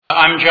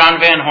I'm John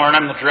Van Horn.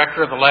 I'm the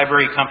director of the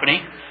Library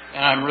Company,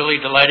 and I'm really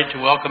delighted to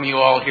welcome you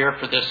all here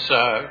for this,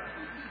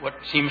 what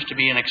seems to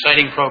be an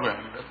exciting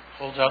program. It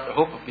holds out the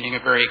hope of being a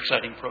very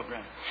exciting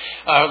program.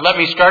 Let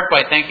me start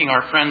by thanking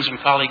our friends and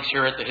colleagues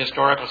here at the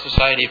Historical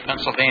Society of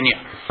Pennsylvania.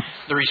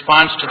 The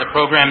response to the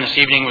program this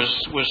evening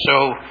was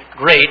so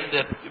great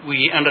that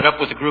we ended up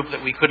with a group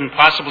that we couldn't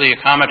possibly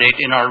accommodate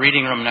in our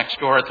reading room next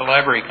door at the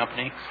Library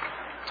Company.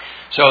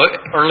 So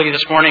early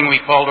this morning we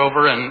called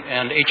over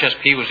and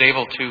HSP was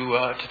able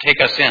to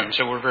take us in,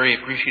 so we're very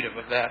appreciative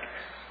of that.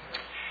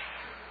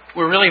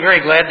 We're really very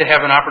glad to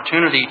have an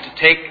opportunity to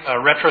take a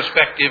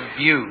retrospective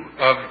view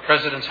of the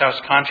President's House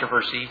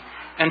controversy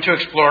and to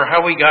explore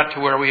how we got to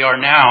where we are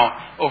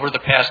now over the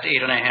past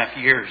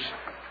 8.5 years.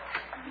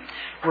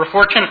 We're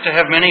fortunate to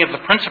have many of the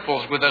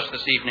principals with us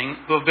this evening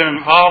who have been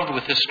involved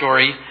with this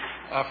story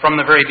from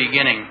the very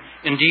beginning,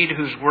 indeed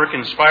whose work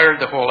inspired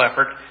the whole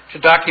effort to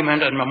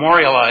document and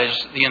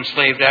memorialize the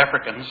enslaved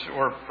Africans,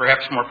 or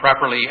perhaps more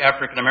properly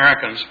African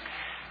Americans,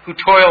 who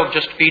toiled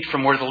just feet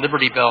from where the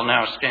Liberty Bell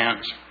now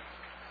stands.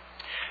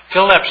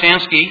 Phil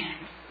Lapsansky,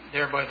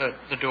 there by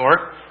the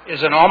door,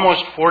 is an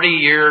almost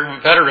 40-year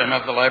veteran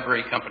of the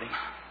Library Company.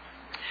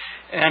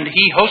 And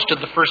he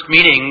hosted the first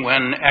meeting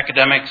when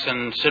academics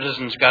and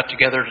citizens got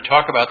together to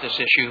talk about this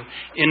issue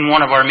in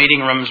one of our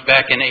meeting rooms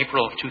back in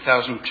April of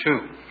 2002.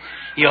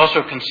 He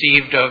also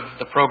conceived of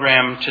the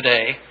program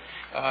today,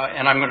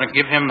 and I'm going to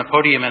give him the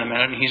podium in a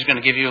minute, and he's going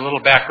to give you a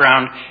little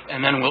background,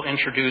 and then we'll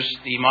introduce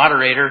the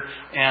moderator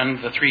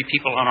and the three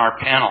people on our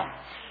panel.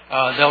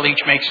 They'll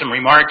each make some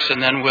remarks,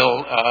 and then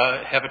we'll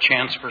have a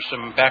chance for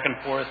some back and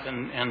forth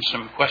and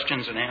some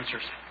questions and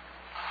answers.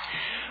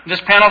 This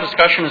panel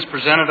discussion is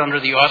presented under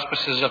the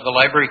auspices of the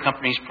Library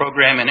Company's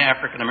program in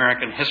African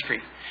American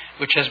history,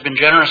 which has been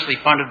generously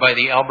funded by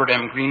the Albert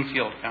M.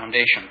 Greenfield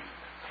Foundation.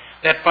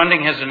 That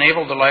funding has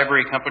enabled the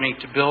Library Company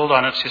to build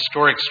on its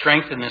historic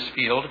strength in this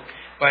field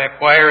by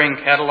acquiring,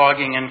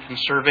 cataloging, and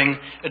conserving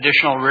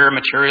additional rare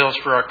materials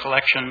for our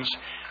collections,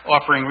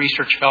 offering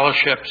research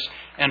fellowships,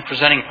 and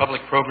presenting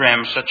public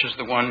programs such as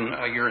the one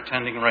you're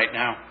attending right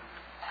now.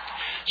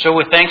 So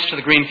with thanks to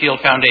the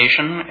Greenfield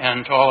Foundation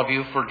and to all of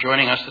you for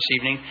joining us this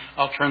evening,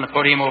 I'll turn the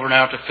podium over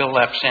now to Phil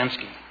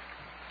Lapsansky.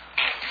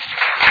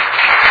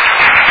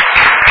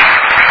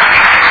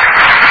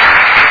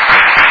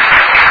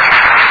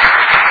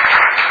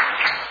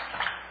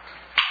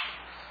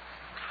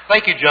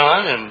 Thank you,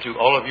 John, and to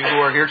all of you who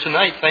are here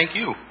tonight, thank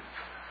you.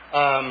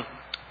 I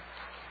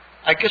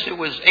guess it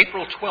was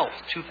April 12th,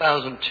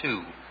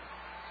 2002,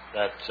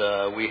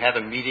 that we had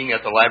a meeting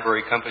at the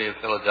Library Company of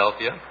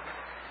Philadelphia,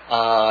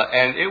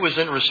 and it was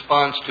in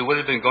response to what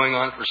had been going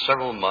on for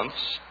several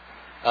months.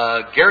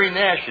 Gary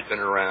Nash had been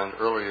around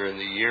earlier in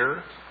the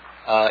year.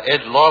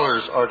 Ed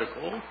Lawler's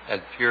article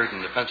had appeared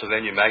in the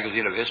Pennsylvania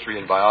Magazine of History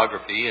and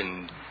Biography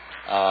in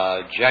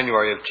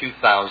January of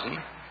 2000.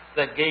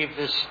 That gave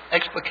this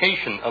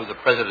explication of the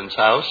President's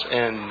House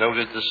and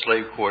noted the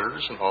slave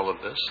quarters and all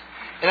of this.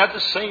 And at the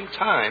same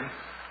time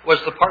was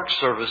the Park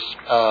Service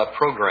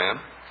program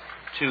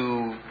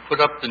to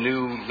put up the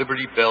new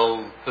Liberty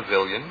Bell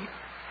Pavilion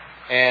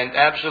and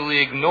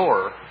absolutely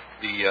ignore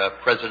the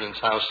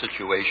President's House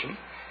situation,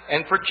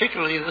 and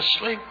particularly the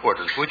slave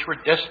quarters, which were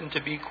destined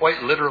to be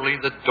quite literally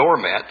the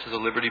doormat to the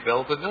Liberty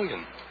Bell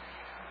Pavilion.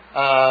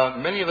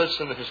 Many of us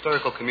in the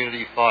historical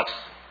community thought,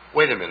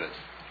 wait a minute,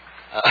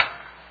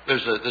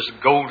 there's this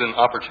golden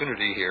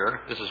opportunity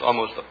here. This is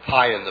almost a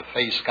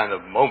pie-in-the-face kind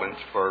of moment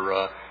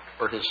for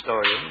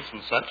historians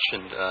and such,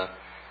 and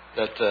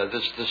that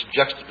this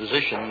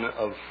juxtaposition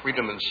of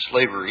freedom and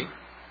slavery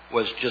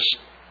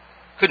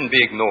couldn't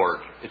be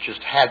ignored. It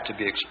just had to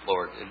be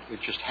explored. It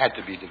just had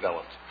to be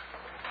developed.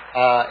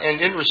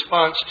 And in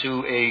response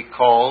to a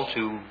call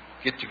to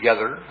get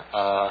together,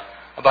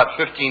 about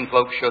 15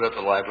 folks showed up at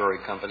the Library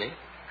Company.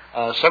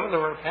 Some of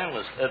them were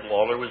panelists. Ed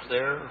Lawler was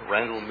there.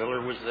 Randall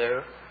Miller was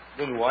there.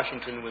 Lynn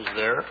Washington was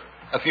there.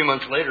 A few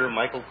months later,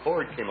 Michael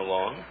Cord came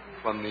along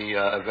from the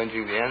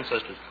Avenging the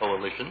Ancestors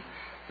Coalition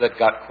that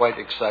got quite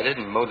excited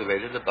and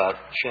motivated about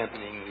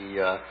championing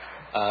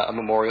a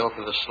memorial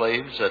for the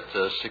slaves at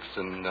 6th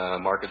and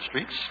Market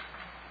Streets.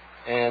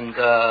 And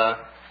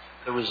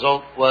the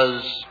result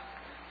was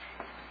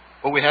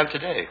what we have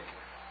today.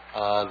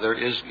 There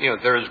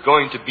is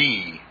going to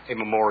be a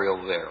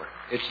memorial there.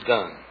 It's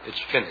done.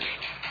 It's finished.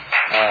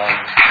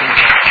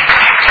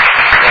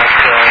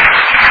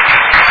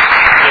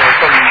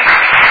 From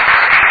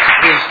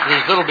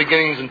his little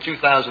beginnings in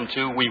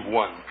 2002, we've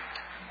won.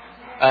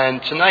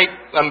 And tonight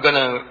I'm going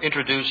to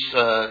introduce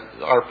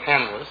our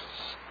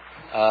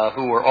panelists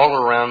who were all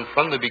around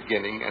from the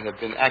beginning and have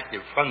been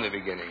active from the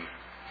beginning.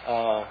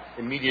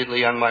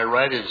 Immediately on my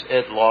right is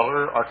Ed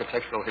Lawler,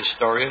 architectural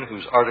historian,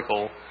 whose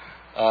article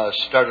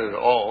started it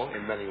all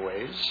in many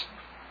ways.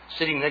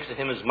 Sitting next to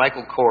him is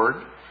Michael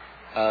Cord,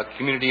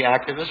 community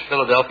activist,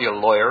 Philadelphia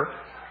lawyer,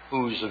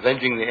 whose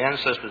Avenging the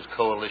Ancestors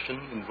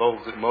Coalition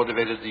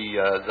motivated the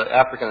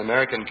African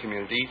American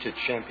community to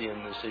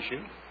champion this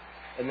issue.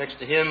 And next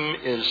to him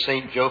is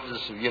St.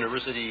 Joseph's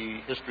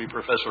University history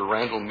professor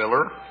Randall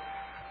Miller,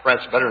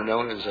 perhaps better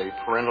known as a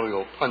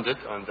perennial pundit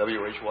on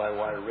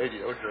WHYY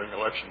radio during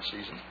election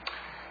season.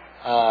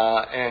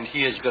 And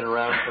he has been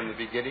around from the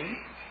beginning.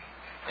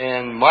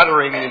 And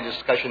moderating the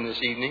discussion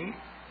this evening,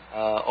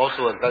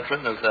 also a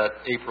veteran of that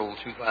April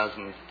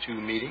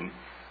 2002 meeting,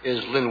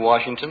 is Lynn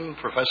Washington,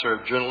 professor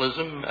of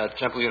journalism at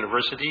Temple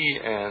University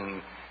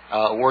and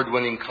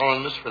award-winning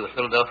columnist for the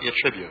Philadelphia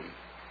Tribune.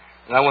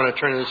 And I want to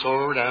turn this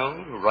over now,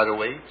 right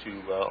away,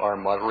 to our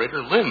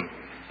moderator, Lynn.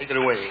 Take it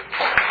away.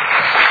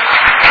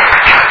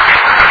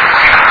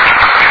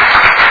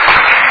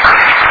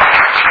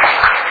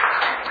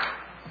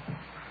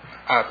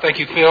 Thank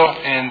you, Phil,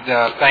 and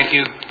thank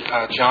you,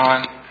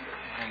 John,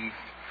 and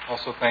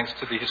also thanks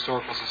to the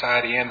Historical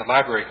Society and the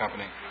Library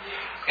Company.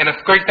 And a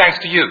great thanks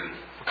to you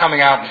for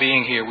coming out and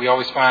being here. We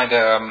always find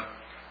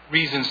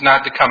reasons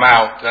not to come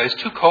out. It's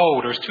too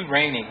cold or it's too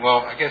rainy. Well,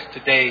 I guess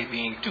today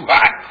being too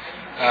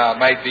hot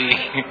might be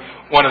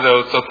one of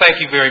those. So thank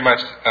you very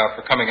much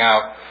for coming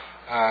out.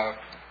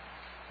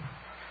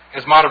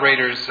 As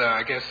moderators,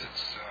 I guess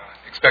it's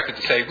expected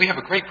to say, we have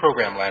a great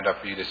program lined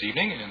up for you this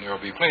evening, and there will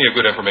be plenty of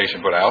good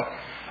information put out.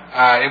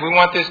 And we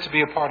want this to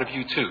be a part of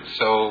you, too.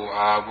 So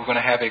we're going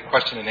to have a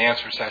question and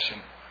answer session,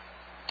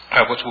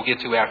 which we'll get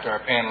to after our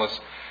panelists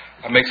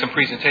make some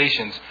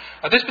presentations.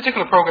 This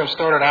particular program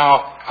started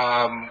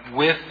out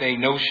with a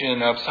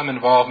notion of some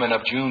involvement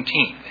of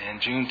Juneteenth. And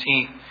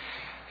Juneteenth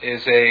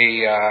is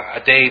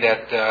a day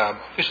that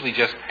officially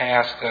just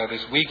passed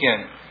this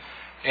weekend.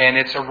 And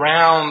it's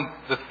around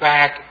the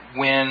fact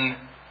when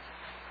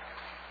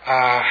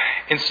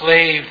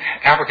enslaved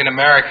African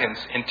Americans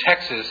in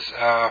Texas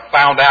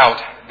found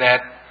out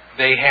that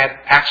they had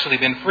actually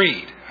been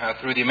freed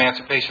through the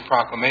Emancipation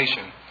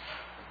Proclamation.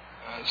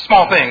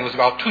 Small thing, it was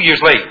about 2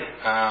 years late.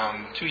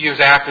 2 years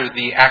after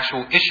the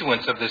actual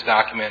issuance of this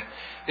document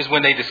is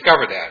when they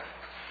discovered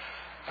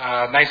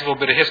that. Nice little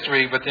bit of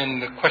history, but then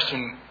the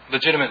question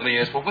legitimately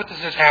is, well, what does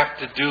this have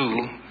to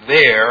do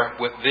there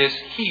with this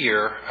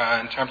here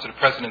in terms of the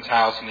President's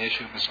House and the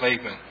issue of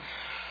enslavement?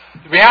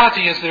 The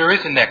reality is there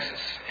is a nexus,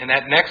 and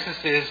that nexus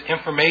is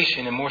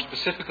information, and more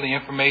specifically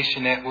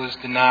information that was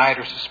denied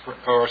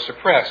or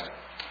suppressed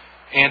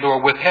and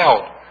or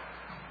withheld.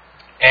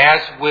 As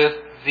with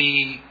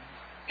the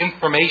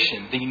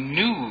information, the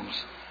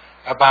news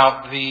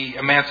about the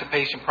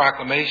Emancipation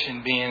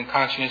Proclamation being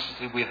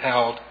conscientiously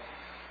withheld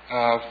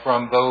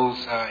from those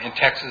in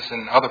Texas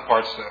and other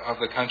parts of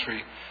the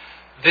country,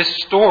 this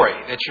story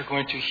that you're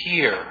going to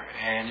hear,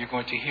 and you're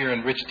going to hear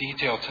in rich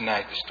detail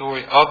tonight, the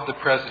story of the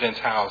President's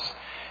House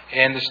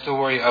and the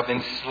story of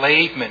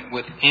enslavement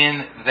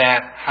within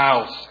that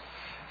house,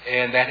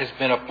 and that has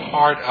been a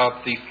part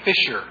of the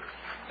fissure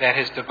that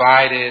has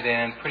divided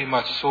and pretty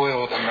much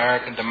soiled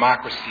American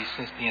democracy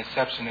since the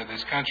inception of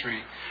this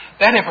country.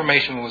 That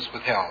information was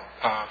withheld.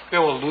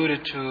 Phil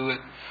alluded to it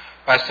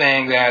by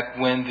saying that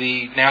when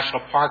the National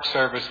Park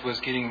Service was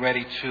getting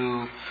ready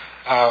to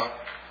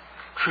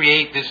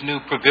create this new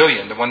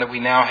pavilion, the one that we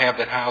now have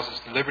that houses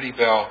the Liberty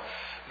Bell,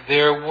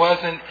 there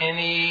wasn't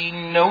any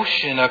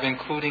notion of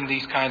including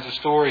these kinds of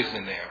stories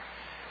in there.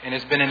 And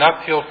it's been an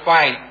uphill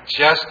fight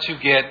just to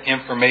get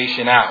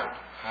information out.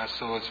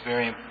 So it's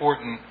very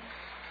important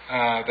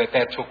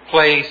that took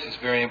place. It's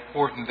very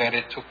important that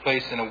it took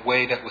place in a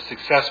way that was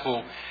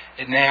successful.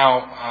 And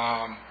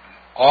now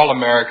all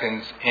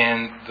Americans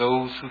and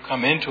those who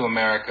come into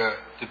America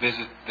to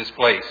visit this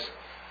place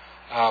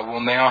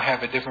will now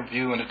have a different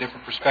view and a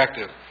different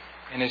perspective.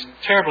 And it's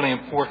terribly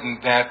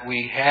important that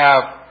we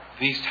have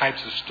these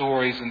types of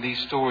stories and these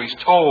stories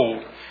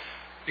told,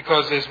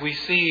 because as we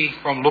see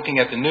from looking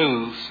at the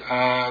news,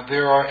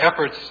 there are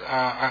efforts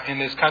in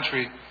this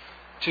country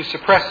to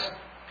suppress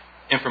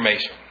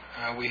information.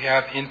 We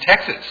have in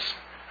Texas,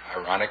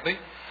 ironically,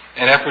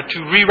 an effort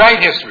to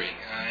rewrite history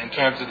in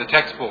terms of the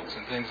textbooks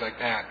and things like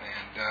that.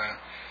 And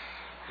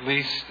at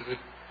least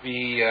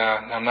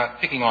I'm not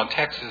picking on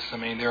Texas. I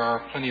mean, there are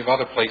plenty of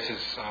other places,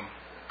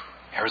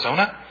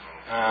 Arizona,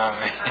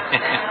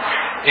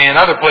 and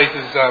other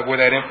places where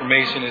that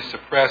information is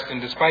suppressed.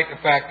 And despite the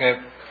fact that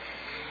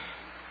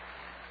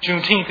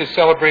Juneteenth is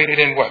celebrated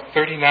in,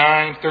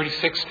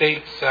 36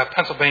 states,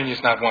 Pennsylvania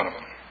is not one of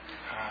them.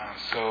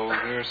 So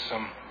there's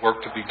some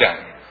work to be done.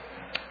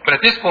 But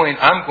at this point,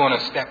 I'm going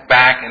to step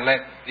back and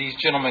let these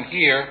gentlemen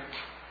here,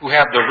 who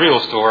have the real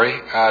story,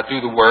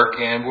 do the work.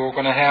 And we're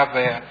going to have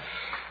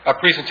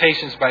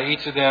presentations by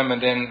each of them,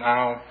 and then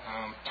I'll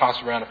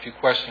toss around a few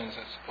questions.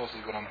 That's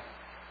supposedly what I'm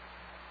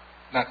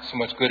not so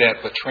much good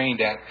at, but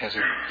trained at as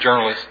a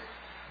journalist.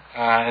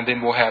 And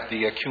then we'll have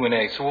the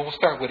Q&A. So we'll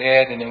start with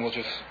Ed, and then we'll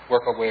just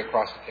work our way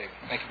across the table.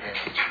 Thank you very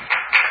much.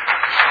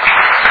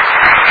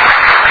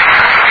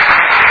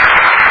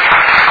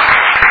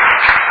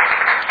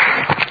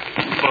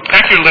 Well,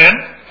 thank you, Lynn,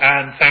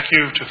 and thank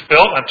you to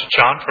Phil and to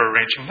John for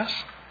arranging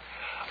this.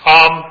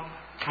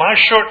 My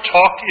short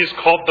talk is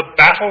called The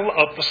Battle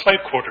of the Slave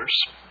Quarters,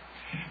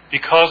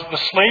 because the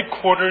slave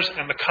quarters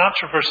and the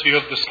controversy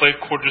of the slave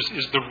quarters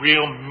is the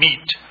real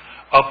meat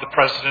of the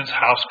President's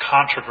House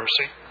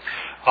controversy.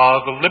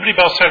 The Liberty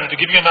Bell Center, to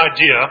give you an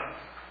idea,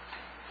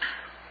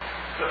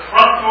 The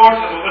front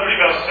door to the Liberty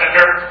Bell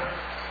Center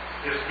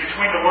is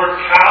between the word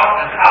cow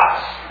and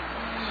house.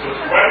 So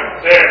it's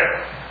right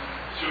there.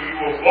 So you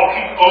are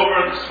walking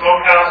over the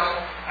smokehouse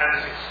and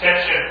its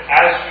extension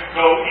as you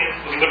go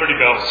into the Liberty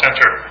Bell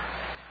Center.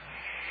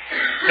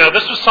 Now,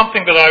 this was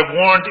something that I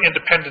warned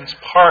Independence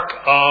Park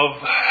of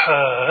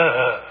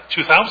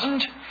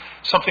 2000,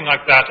 something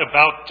like that,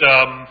 about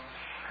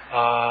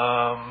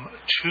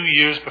 2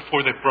 years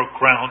before they broke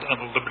ground on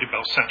the Liberty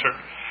Bell Center.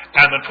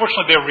 And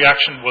unfortunately, their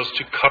reaction was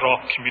to cut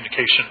off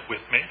communication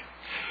with me.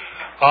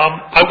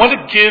 I want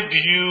to give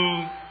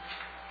you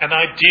an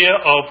idea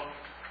of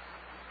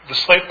the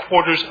slave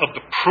quarters, of the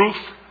proof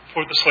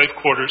for the slave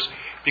quarters,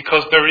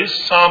 because there is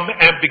some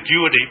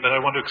ambiguity, but I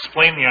want to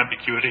explain the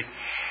ambiguity,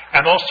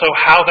 and also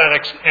how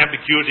that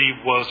ambiguity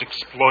was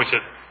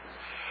exploited.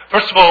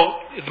 First of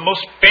all, the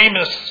most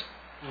famous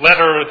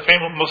letter,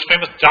 most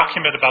famous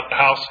document about the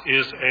house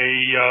is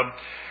a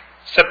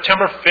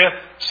September 5th,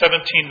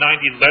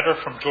 1790 letter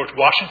from George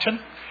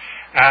Washington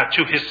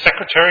to his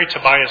secretary,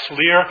 Tobias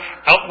Lear,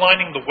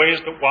 outlining the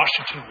ways that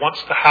Washington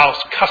wants the house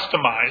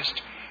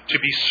customized to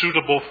be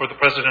suitable for the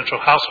presidential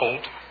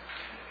household.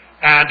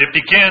 And it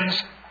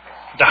begins,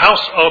 the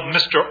house of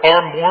Mr.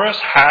 R. Morris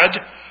had,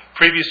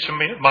 previous to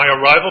my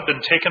arrival,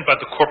 been taken by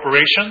the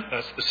corporation,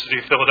 that's the city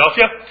of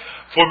Philadelphia,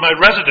 for my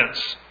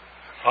residence.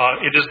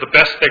 It is the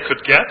best they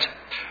could get.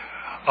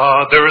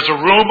 There is a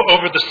room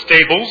over the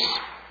stables,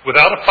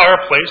 without a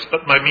fireplace,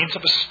 but by means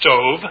of a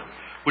stove,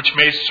 which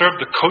may serve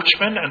the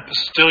coachmen and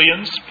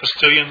postilions.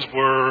 Postilions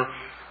were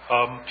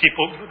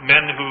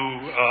men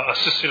who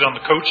assisted on the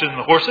coach and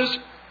the horses.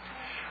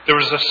 There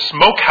is a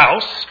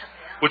smokehouse,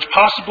 which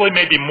possibly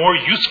may be more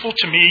useful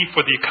to me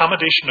for the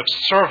accommodation of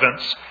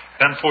servants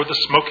than for the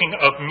smoking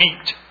of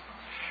meat.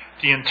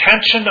 The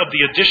intention of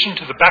the addition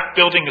to the back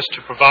building is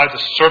to provide a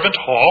servant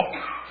hall,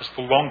 as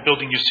the long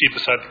building you see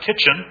beside the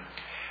kitchen,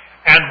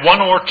 and one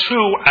or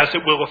two, as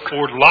it will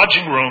afford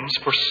lodging rooms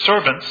for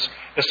servants,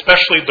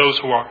 especially those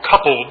who are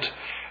coupled.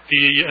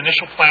 The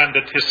initial plan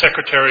that his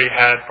secretary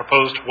had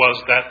proposed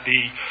was that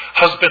the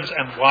husbands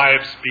and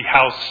wives be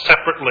housed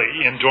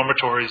separately in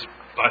dormitories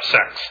by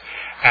sex.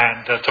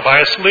 And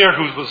Tobias Lear,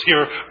 who was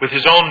here with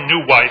his own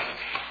new wife,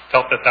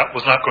 felt that that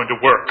was not going to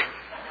work.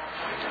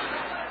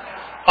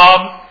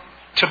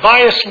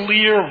 Tobias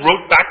Lear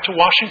wrote back to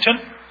Washington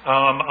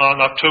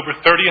on October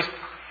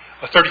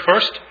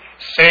 31st,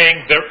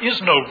 saying there is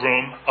no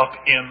room up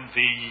in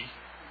the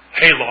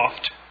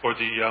hayloft or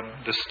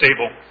the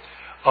stable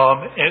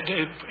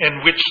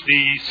in which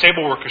the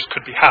stable workers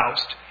could be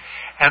housed.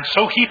 And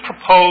so he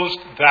proposed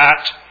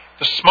that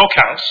the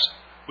smokehouse,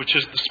 which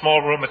is the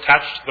small room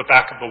attached to the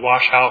back of the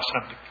wash house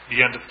and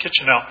the end of the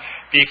kitchenette,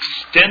 be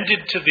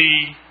extended to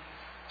the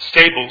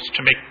stables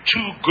to make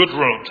two good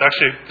rooms.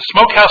 Actually, the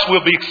smokehouse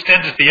will be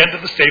extended to the end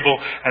of the stable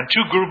and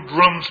two good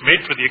rooms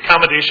made for the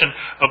accommodation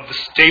of the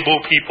stable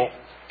people.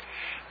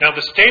 Now,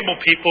 the stable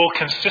people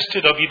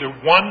consisted of either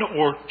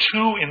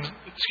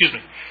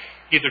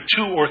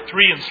two or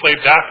three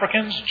enslaved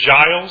Africans,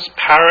 Giles,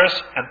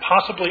 Paris, and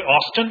possibly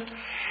Austin,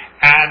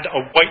 and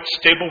a white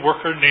stable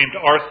worker named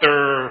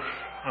Arthur.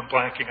 I'm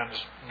blanking on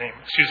his name.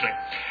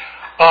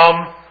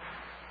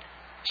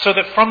 So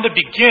that from the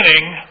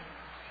beginning,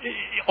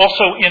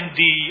 also in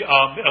the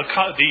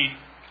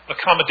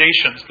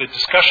accommodations, the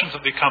discussions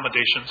of the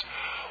accommodations,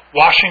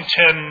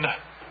 Washington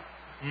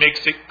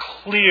makes it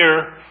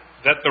clear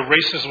that the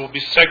races will be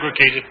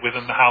segregated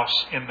within the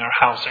house in their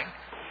housing.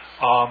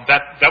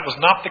 That was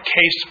not the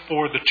case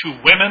for the two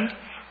women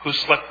who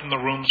slept in the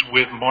rooms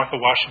with Martha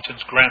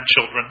Washington's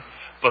grandchildren,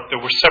 but there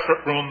were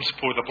separate rooms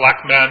for the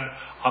black men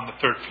on the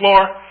third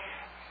floor.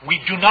 We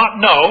do not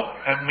know,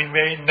 and we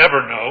may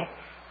never know,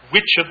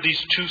 which of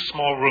these two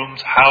small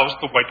rooms housed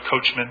the white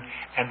coachmen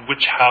and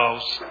which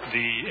housed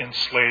the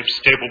enslaved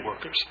stable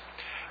workers,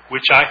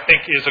 which I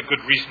think is a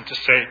good reason to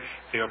say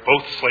they are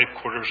both slave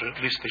quarters, or at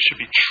least they should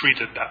be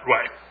treated that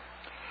way.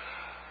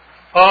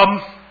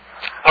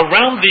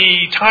 Around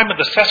the time of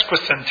the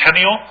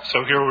sesquicentennial,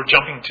 so here we're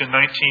jumping to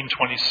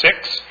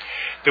 1926,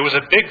 there was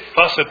a big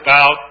fuss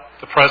about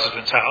the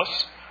president's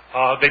house.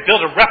 They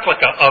built a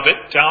replica of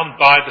it down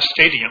by the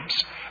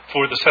stadiums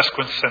for the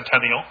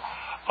sesquicentennial.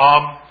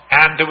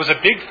 And there was a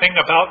big thing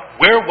about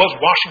where was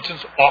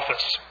Washington's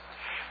office.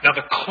 Now,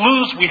 the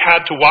clues we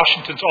had to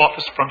Washington's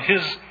office from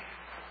his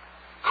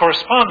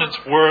correspondence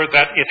were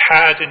that it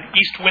had an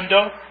east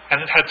window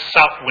and it had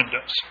south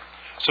windows.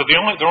 So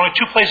there were only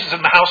two places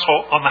in the house,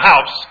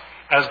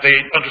 as they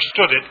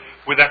understood it,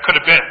 where that could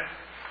have been.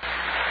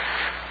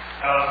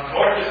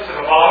 North is to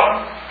the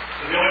bottom,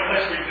 so the only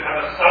place where you could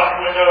have a south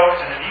window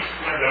and an east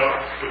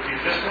window would be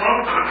this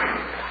room,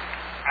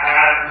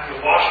 and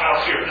the wash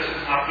house here. This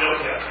is not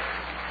built yet.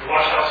 The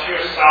wash house here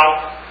is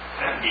south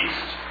and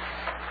east.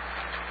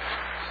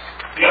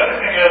 The other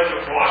thing is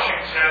with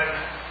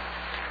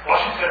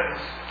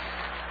Washington's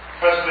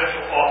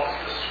presidential office,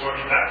 this is where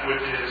he met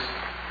with his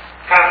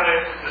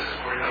cabinet, this is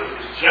where he met with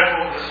his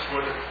general, this is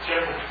where the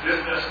general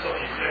business of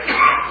the executive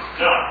branch was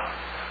done,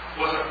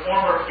 was a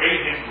former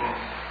bathing room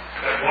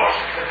that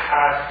Washington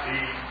had the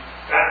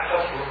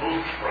bathtubs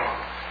removed from.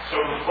 So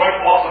it was right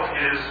off of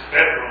his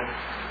bedroom.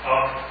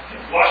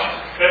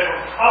 Washington's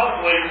bedroom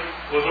probably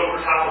was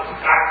over top of the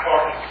back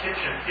part of the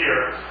kitchen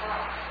here.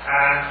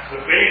 And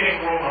the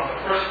bathing room on the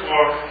first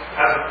floor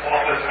has a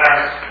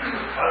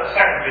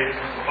second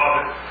bathing room above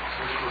it,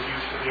 which was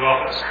used for the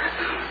office.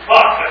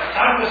 But at the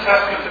time of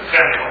assessment of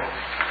Centennial,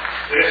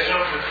 they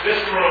assumed that this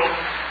room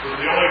was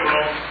the only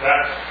room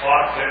that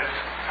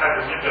had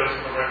the windows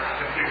in the right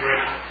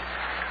configuration.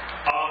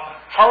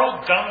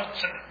 Harold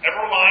Donaldson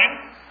Everline,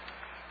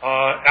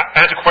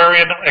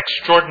 antiquarian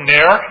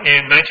extraordinaire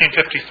in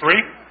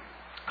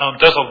 1953,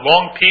 does a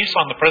long piece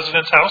on the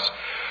President's House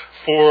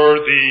for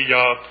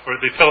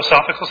the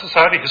Philosophical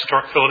Society,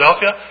 Historic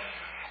Philadelphia,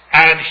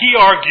 and he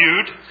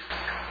argued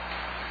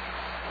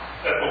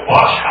that the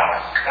wash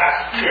house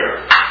back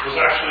here was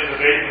actually the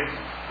bathing room.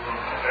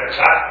 Okay?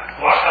 That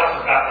wash house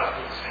and bathhouse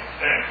were the same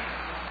thing.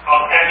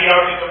 And he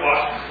argued that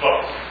Washington's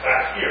boat was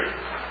back here.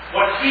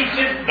 What he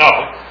didn't know,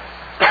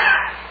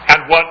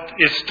 and what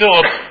is still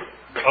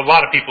a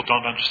lot of people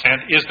don't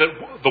understand, is that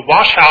the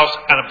wash house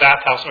and a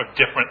bathhouse are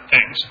different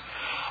things.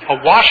 A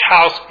wash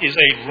house is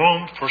a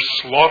room for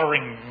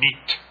slaughtering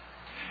meat.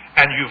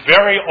 And you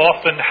very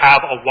often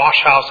have a wash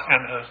house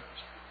and a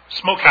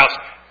smokehouse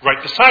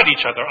right beside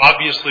each other.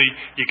 Obviously,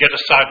 you get a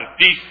side of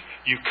beef,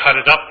 you cut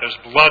it up, there's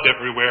blood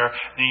everywhere,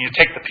 and you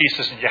take the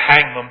pieces and you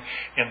hang them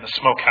in the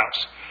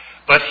smokehouse.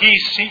 But he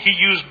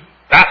used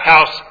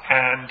bathhouse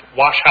and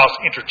wash house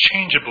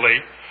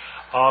interchangeably,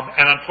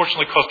 and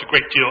unfortunately caused a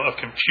great deal of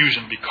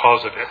confusion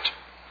because of it.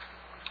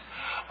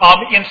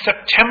 In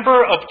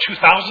September of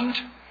 2000,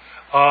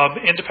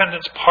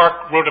 Independence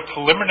Park wrote a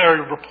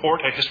preliminary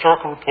report, a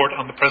historical report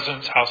on the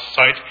President's House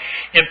site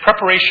in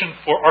preparation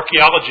for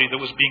archaeology that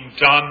was being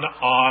done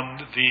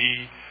on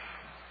the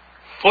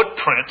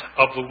footprint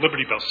of the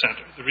Liberty Bell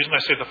Center. The reason I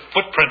say the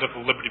footprint of the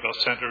Liberty Bell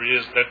Center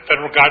is that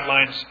federal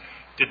guidelines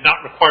did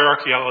not require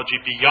archaeology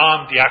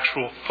beyond the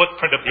actual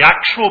footprint of the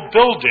actual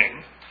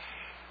building,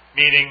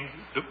 meaning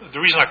the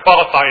reason I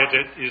qualify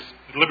it is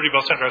the Liberty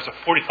Bell Center has a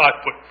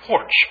 45-foot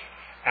porch,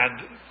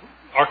 and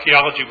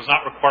archaeology was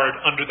not required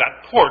under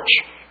that porch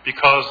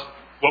because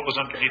what was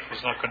underneath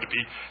was not going to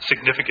be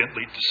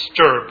significantly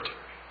disturbed.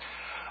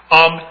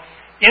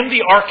 In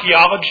the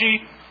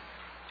archaeology,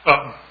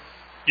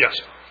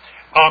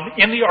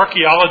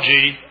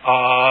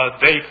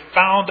 they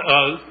found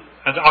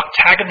an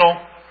octagonal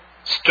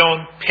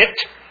stone pit.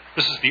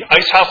 This is the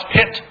ice house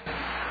pit,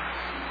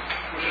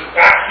 which is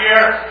back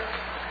here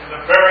in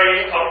the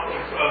very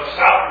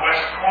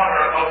southwest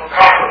corner of the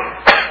property.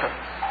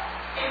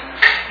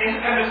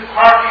 Independence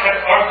Park had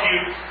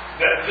argued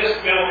that this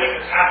building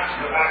attached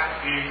to the back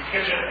of the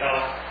kitchen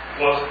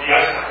was the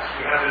ice house.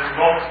 We had this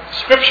Roman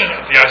description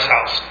of the ice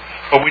house,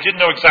 but we didn't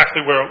know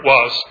exactly where it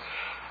was.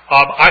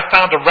 I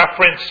found a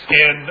reference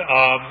in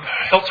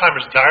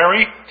Hiltheimer's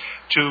diary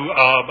to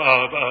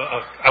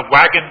a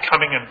wagon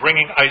coming and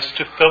bringing ice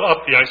to fill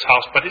up the ice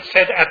house, but it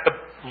said at the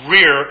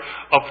rear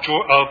of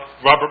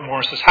Robert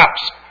Morris's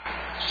house.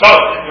 So,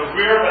 the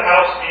rear of the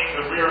house being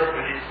the rear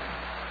of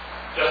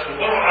just a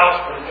little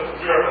house, but the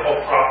rear of the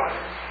whole property.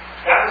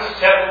 That was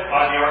settled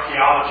by the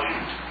archaeology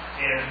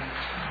in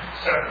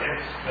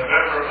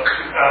November of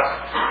 2000.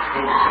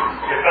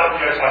 They found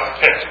the ice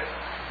house pit.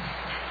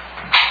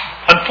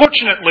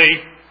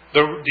 Unfortunately,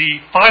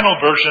 the final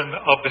version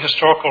of the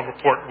historical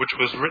report, which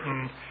was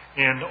written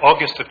in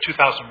August of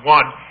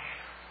 2001,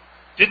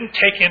 didn't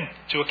take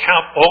into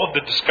account all of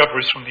the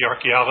discoveries from the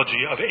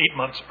archaeology of 8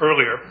 months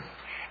earlier,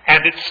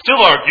 and it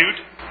still argued,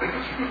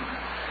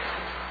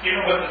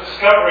 even with the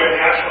discovery of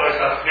the actual ice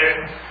house pit,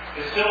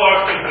 it still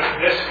argued that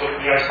this was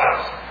the ice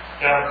house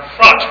down in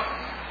front.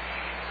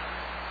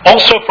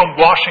 Also from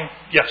Washington,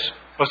 yes,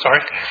 oh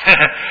sorry.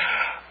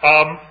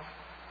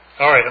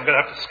 All right, I'm going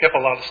to have to skip a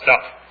lot of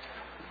stuff.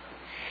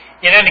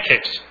 In any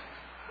case,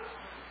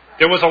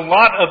 there was a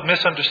lot of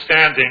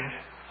misunderstanding,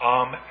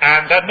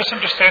 and that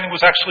misunderstanding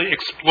was actually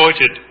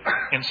exploited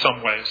in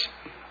some ways.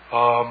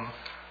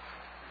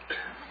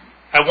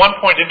 At one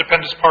point,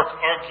 Independence Park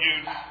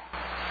argued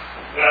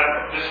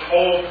that this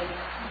whole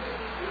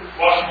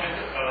Washington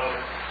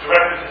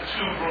directed the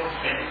two rooms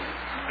being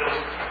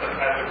built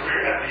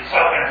at the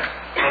south end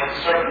of the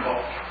servant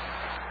hall.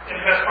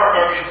 Independence Park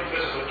argued that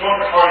this is a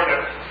dormitory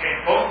that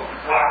contained both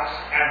blacks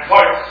and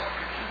whites.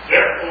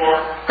 Therefore,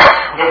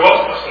 there was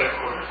no slave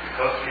quarters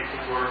because people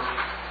were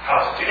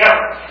housed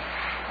together.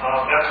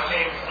 That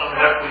seems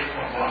unlikely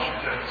from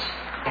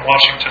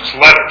Washington's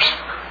letters.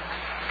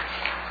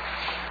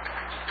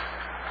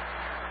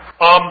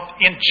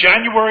 In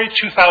January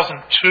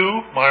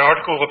 2002, my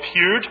article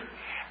appeared,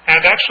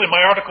 and actually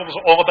my article was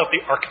all about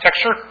the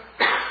architecture.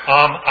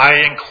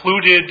 I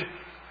included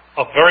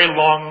a very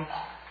long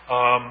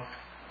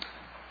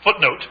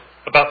footnote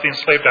about the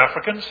enslaved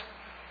Africans,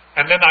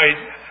 and then I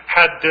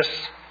had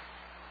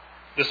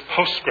this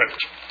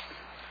postscript.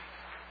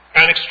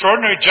 An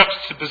extraordinary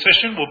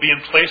juxtaposition will be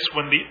in place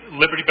when the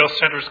Liberty Bell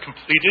Center is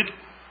completed,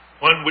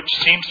 one which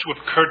seems to have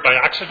occurred by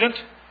accident.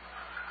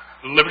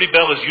 The Liberty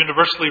Bell is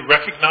universally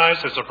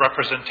recognized as a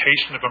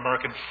representation of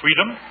American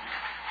freedom.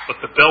 but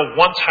the bell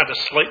once had a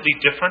slightly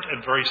different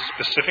and very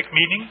specific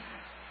meaning.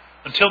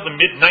 Until the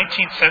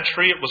mid-19th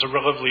century, it was a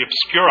relatively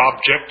obscure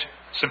object,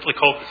 simply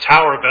called the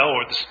Tower Bell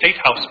or the State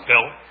House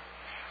Bell.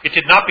 It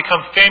did not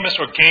become famous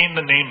or gain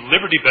the name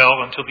Liberty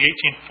Bell until the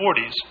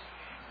 1840s,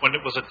 when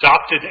it was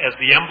adopted as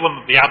the emblem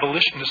of the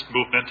abolitionist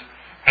movement,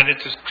 and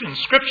its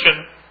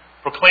inscription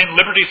proclaimed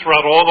liberty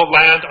throughout all the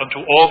land unto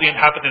all the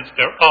inhabitants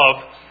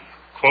thereof,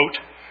 quote,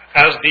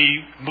 as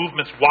the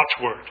movement's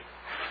watchword.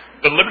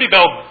 The Liberty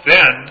Bell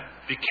then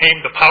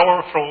became the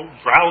powerful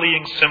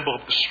rallying symbol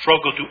of the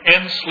struggle to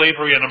end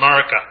slavery in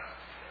America.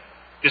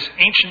 This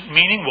ancient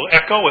meaning will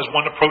echo as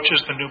one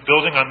approaches the new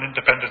building on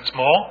Independence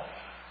Mall.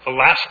 The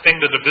last thing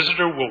that a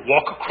visitor will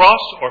walk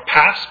across or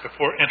pass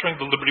before entering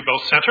the Liberty Bell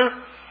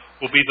Center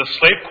will be the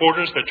slave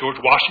quarters that George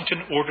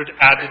Washington ordered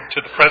added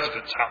to the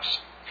President's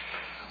house.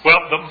 Well,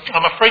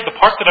 I'm afraid the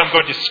part that I'm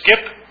going to skip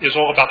is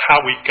all about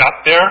how we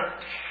got there.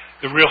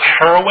 The real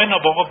heroine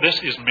of all of this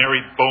is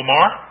Mary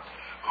Bomar,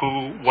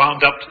 who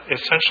wound up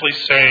essentially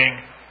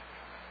saying,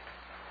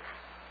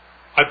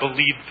 I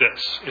believe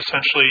this.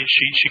 Essentially,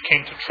 she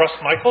came to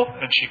trust Michael,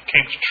 and she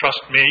came to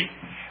trust me,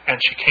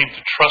 and she came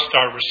to trust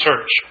our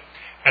research.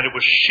 And it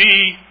was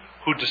she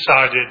who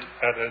decided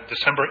at a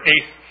December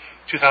 8th,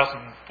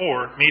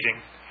 2004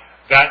 meeting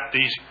that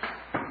these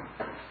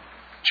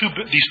two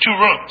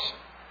rooms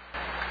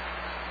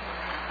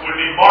would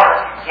be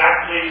marked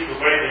exactly the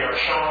way they are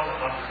shown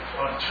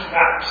on two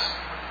maps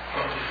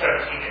from the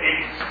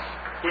 1780s,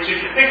 which,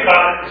 if you think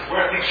about it, is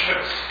where things should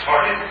have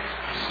started.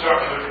 You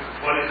start with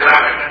what is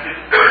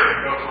documented and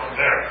go from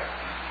there.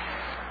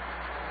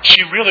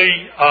 She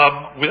really,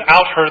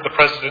 without her, the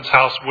President's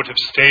house would have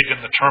stayed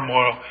in the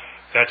turmoil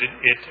that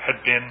it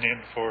had been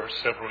in for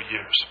several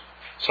years.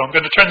 So I'm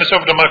going to turn this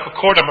over to Michael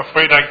Kort. I'm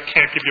afraid I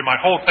can't give you my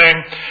whole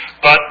thing,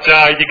 but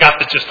you got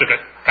the gist of it.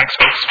 Thanks,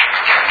 folks.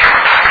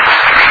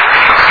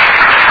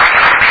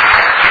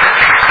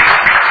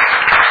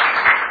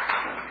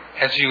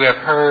 As you have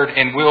heard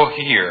and will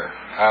hear,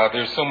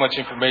 there's so much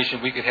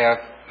information. We could have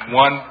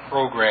one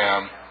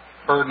program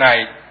per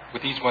night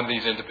with each one of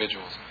these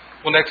individuals.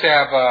 We'll next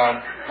have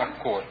Michael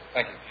Kort.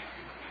 Thank you.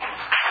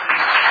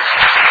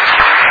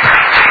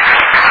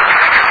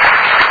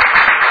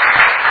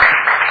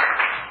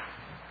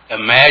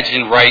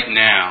 Imagine right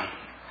now,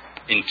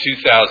 in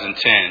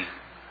 2010,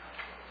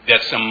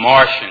 that some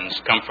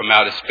Martians come from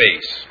outer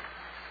space,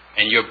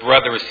 and your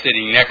brother is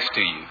sitting next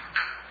to you.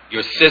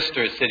 Your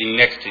sister is sitting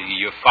next to you.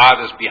 Your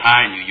father's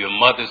behind you. Your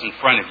mother's in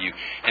front of you.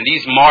 And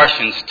these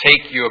Martians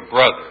take your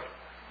brother,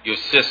 your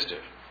sister,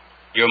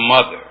 your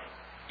mother,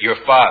 your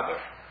father,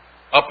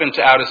 up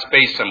into outer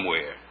space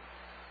somewhere,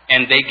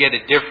 and they get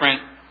a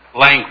different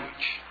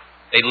language.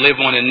 They live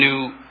on a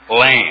new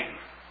land.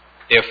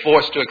 They're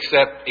forced to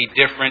accept a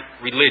different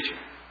religion,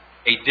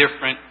 a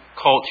different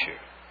culture.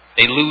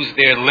 They lose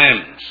their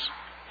limbs.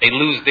 They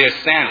lose their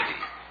sanity.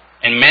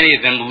 And many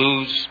of them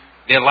lose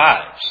their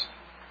lives.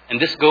 And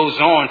this goes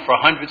on for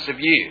hundreds of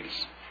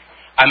years.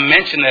 I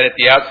mention that at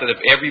the outset of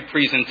every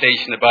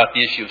presentation about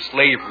the issue of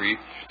slavery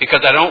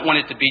because I don't want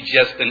it to be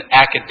just an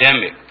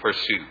academic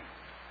pursuit,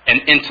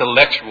 an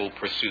intellectual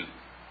pursuit.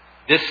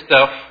 This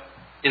stuff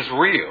is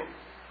real.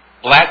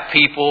 Black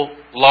people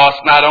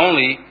lost not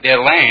only their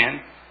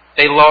land,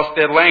 they lost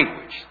their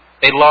language.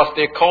 They lost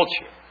their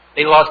culture.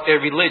 They lost their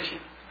religion.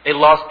 They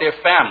lost their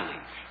family.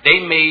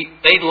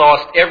 They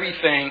lost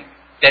everything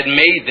that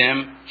made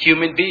them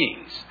human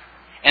beings.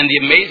 And the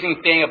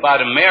amazing thing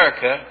about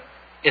America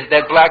is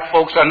that black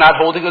folks are not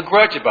holding a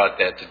grudge about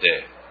that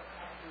today.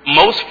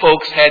 Most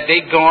folks, had they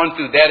gone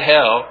through that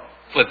hell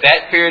for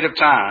that period of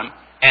time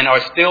and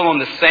are still on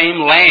the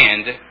same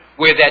land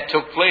where that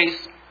took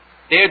place,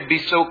 there'd be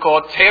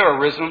so-called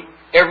terrorism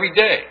every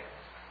day.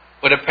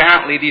 But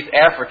apparently these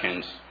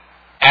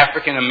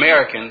African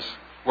Americans,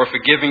 were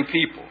forgiving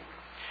people.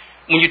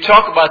 When you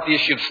talk about the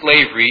issue of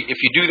slavery, if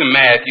you do the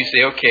math, you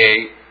say,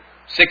 okay,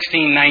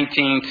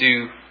 1619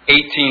 to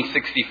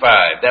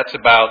 1865, that's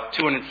about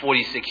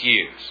 246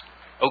 years.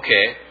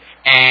 Okay,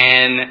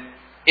 and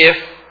if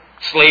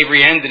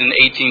slavery ended in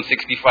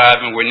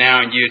 1865 and we're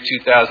now in year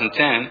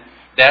 2010,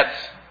 that's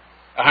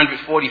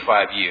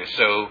 145 years.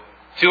 So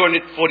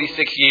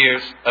 246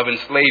 years of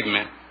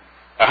enslavement,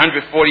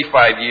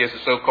 145 years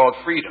of so-called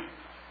freedom.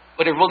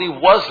 But it really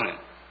wasn't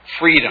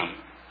freedom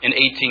in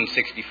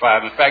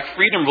 1865. In fact,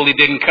 freedom really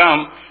didn't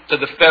come to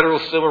the Federal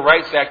Civil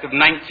Rights Act of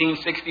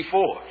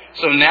 1964.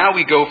 So now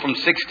we go from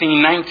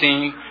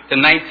 1619 to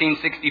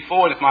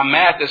 1964, and if my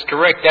math is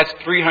correct, that's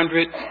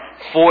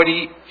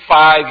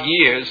 345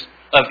 years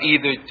of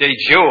either de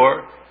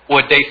jure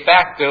or de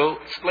facto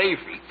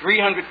slavery.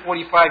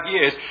 345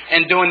 years,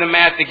 and doing the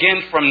math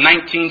again from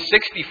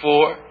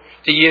 1964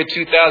 to year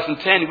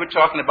 2010, we're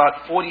talking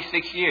about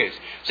 46 years.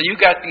 So you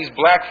got these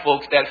black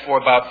folks that for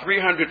about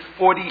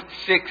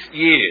 346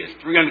 years,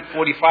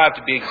 345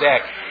 to be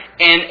exact,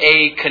 in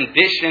a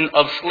condition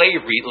of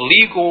slavery,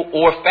 legal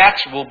or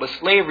factual, but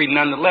slavery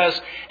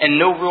nonetheless, and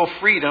no real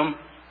freedom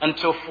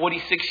until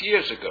 46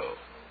 years ago.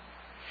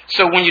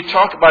 So when you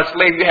talk about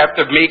slavery, you have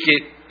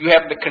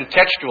to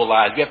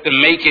contextualize, you have to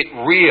make it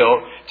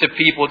real to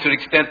people to the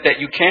extent that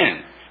you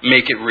can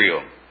make it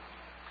real.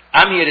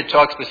 I'm here to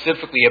talk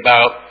specifically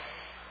about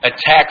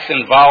ATTAC's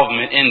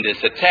involvement in this.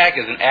 ATTAC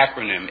is an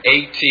acronym,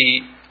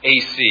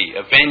 ATAC,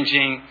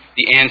 Avenging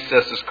the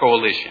Ancestors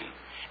Coalition.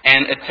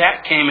 And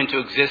ATTAC came into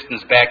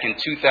existence back in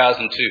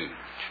 2002.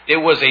 There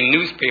was a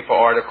newspaper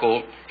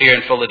article here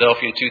in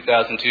Philadelphia in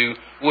 2002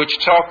 which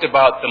talked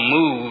about the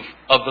move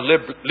of the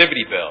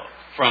Liberty Bell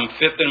from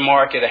 5th and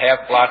Market, a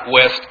half block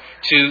west,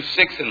 to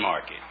 6th and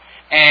Market.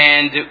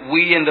 And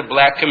we in the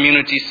black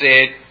community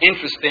said,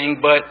 interesting,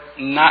 but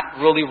not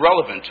really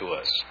relevant to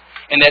us.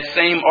 In that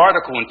same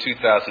article in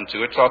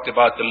 2002, it talked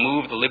about the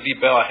move, the Liberty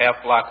Bell, a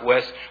half block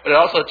west, but it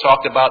also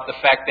talked about the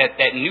fact that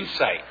that new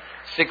site,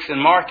 6th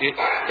and Market,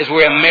 is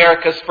where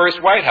America's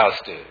first White House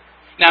stood.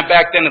 Now,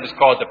 back then it was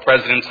called the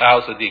President's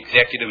House or the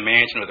Executive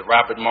Mansion or the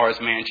Robert Morris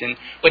Mansion,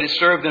 but it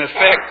served in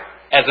effect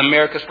as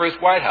America's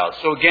first White House.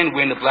 So again,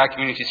 we're in the black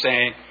community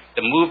saying,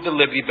 the move to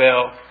Liberty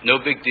Bell, no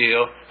big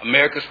deal.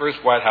 America's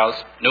first White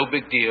House, no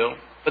big deal.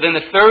 But then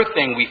the third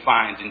thing we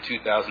find in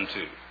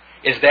 2002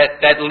 is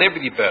that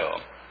Liberty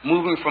Bell,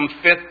 moving from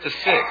 5th to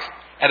 6th,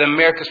 at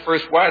America's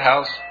first White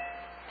House,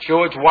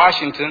 George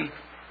Washington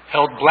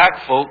held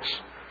black folks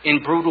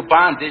in brutal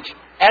bondage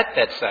at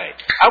that site.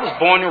 I was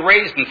born and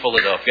raised in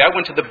Philadelphia. I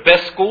went to the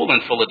best school in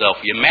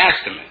Philadelphia,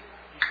 Masterman.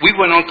 We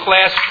went on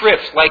class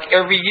trips like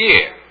every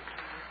year.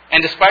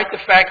 And despite the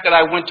fact that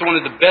I went to one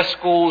of the best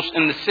schools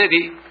in the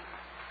city,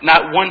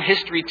 not one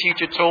history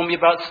teacher told me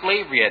about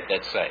slavery at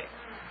that site.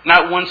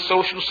 Not one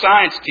social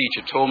science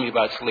teacher told me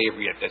about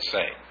slavery at that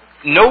site.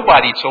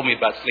 Nobody told me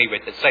about slavery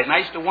at that site. And I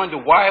used to wonder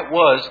why it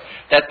was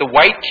that the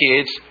white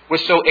kids were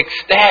so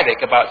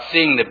ecstatic about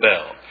seeing the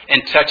bell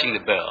and touching the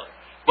bell.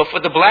 But for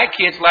the black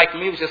kids like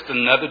me, it was just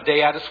another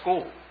day out of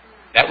school.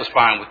 That was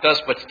fine with us,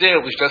 but still,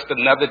 it was just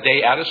another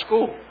day out of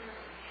school.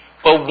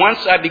 But once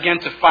I began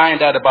to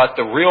find out about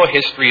the real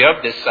history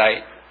of this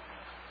site,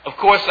 of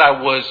course I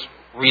was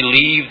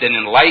relieved and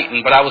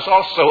enlightened, but I was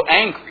also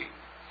angry.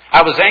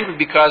 I was angry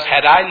because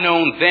had I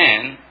known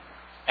then,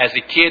 as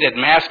a kid at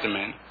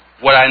Masterman,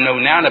 what I know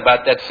now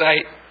about that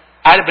site,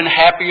 I'd have been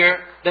happier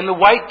than the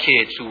white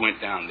kids who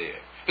went down there.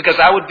 Because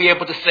I would be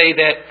able to say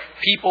that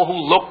people who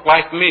look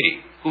like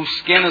me, whose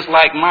skin is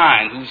like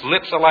mine, whose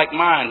lips are like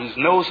mine, whose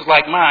nose is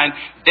like mine,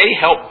 they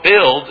helped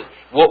build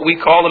what we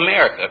call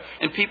America.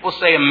 And people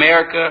say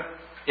America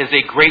is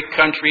a great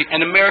country,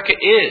 and America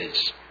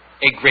is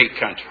a great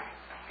country.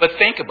 But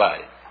think about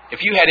it.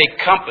 If you had a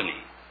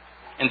company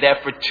and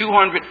that for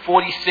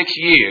 246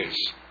 years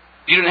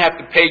you didn't have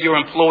to pay your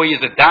employees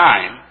a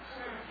dime,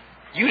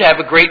 you'd have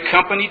a great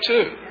company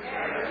too.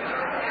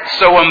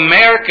 So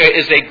America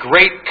is a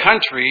great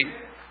country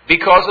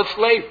because of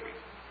slavery,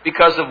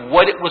 because of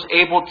what it was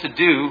able to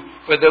do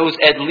for those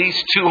at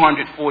least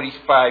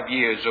 245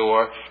 years,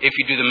 or if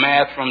you do the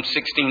math from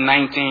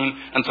 1619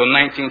 until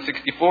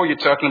 1964, you're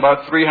talking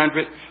about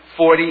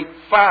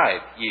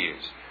 345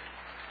 years.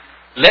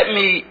 Let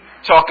me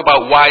talk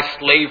about why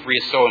slavery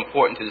is so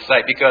important to the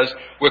site, because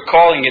we're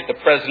calling it the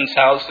President's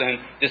House, and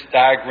this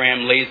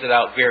diagram lays it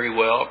out very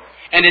well.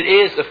 And it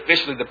is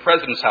officially the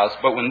President's House,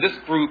 but when this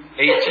group,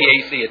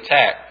 ATAC,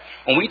 ATTAC,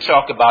 when we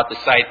talk about the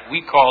site,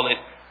 we call it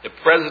the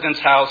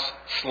President's House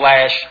 /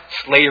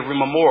 Slavery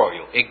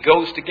Memorial. It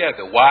goes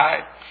together.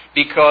 Why?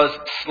 Because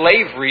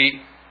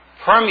slavery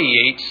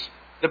permeates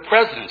the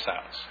President's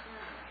House.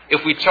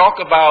 If we talk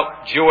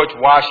about George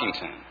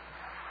Washington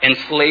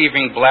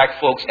enslaving black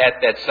folks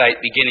at that site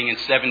beginning in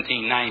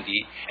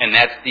 1790, and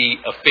that's the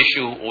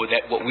official, or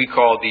that what we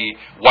call the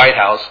White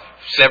House,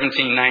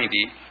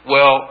 1790,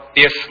 well,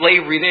 there's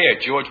slavery there.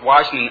 George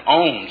Washington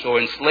owns or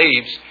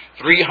enslaves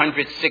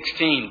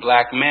 316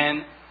 black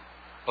men,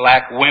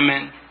 black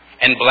women,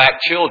 and black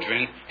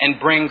children,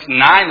 and brings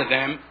 9 of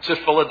them to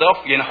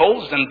Philadelphia and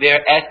holds them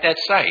there at that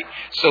site.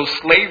 So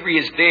slavery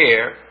is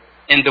there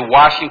in the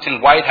Washington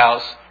White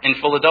House in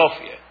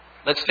Philadelphia.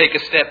 Let's take a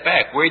step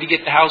back. Where did he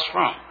get the house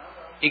from?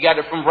 He got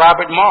it from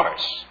Robert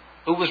Morris.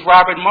 Who was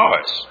Robert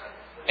Morris?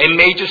 A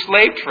major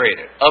slave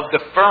trader of the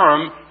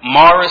firm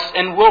Morris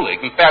and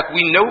Woollig. In fact,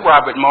 we know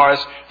Robert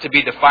Morris to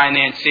be the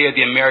financier of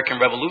the American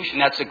Revolution.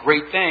 That's a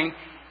great thing.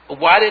 But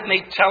why didn't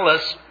they tell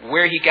us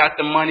where he got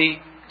the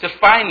money to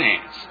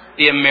finance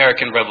the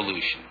American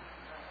Revolution?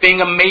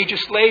 Being a major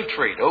slave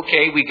trader.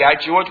 Okay, we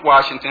got George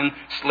Washington,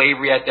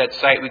 slavery at that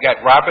site. We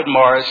got Robert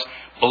Morris,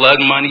 blood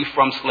money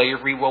from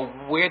slavery. Well,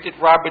 where did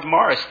Robert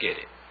Morris get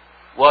it?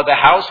 Well, the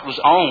house was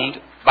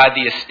owned by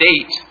the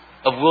estate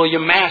of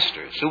William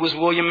Masters. Who was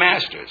William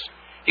Masters?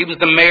 He was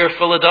the mayor of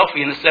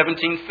Philadelphia in the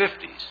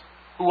 1750s.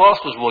 Who else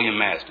was William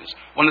Masters?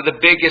 One of the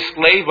biggest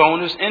slave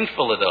owners in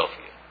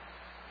Philadelphia.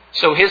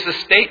 So his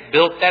estate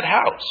built that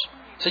house.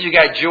 So you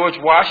got George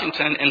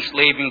Washington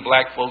enslaving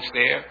black folks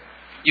there.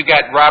 You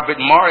got Robert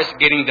Morris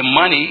getting the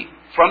money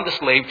from the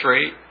slave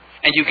trade.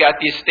 And you got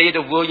the estate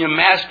of William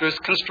Masters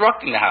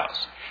constructing the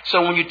house.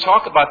 So when you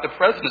talk about the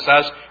President's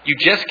House, you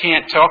just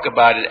can't talk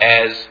about it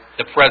as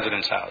the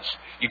President's House.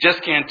 You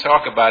just can't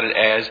talk about it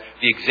as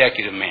the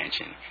executive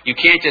mansion. You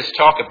can't just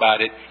talk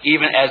about it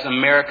even as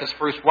America's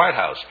first White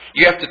House.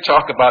 You have to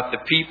talk about the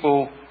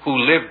people who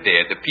lived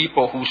there, the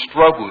people who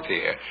struggled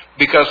there.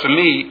 Because for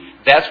me,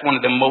 that's one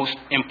of the most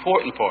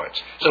important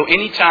parts. So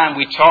anytime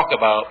we talk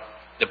about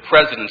the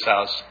President's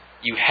House,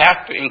 you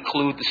have to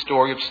include the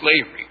story of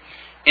slavery.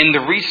 In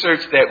the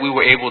research that we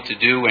were able to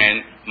do,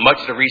 and much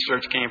of the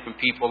research came from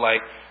people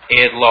like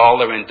Ed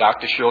Lawler and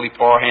Dr. Shirley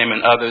Parham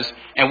and others,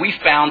 and we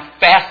found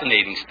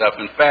fascinating stuff.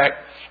 In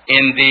fact,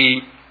 in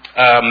the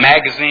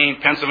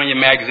Pennsylvania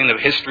Magazine of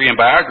History and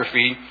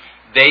Biography,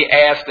 they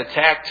asked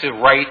Attack to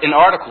write an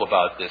article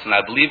about this, and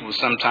I believe it was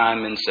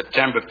sometime in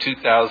September of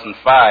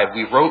 2005.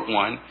 We wrote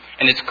one,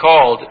 and it's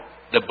called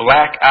The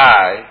Black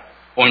Eye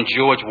on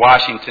George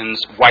Washington's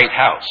White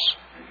House.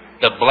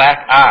 The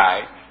Black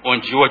Eye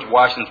on George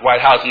Washington's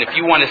White House. And if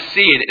you want to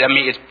see it, I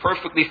mean, it's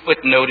perfectly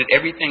footnoted.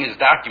 Everything is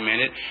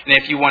documented. And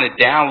if you want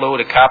to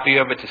download a copy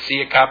of it, to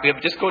see a copy of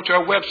it, just go to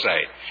our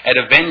website at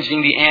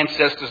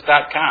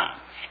avengingtheancestors.com.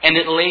 And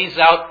it lays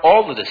out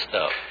all of this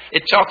stuff.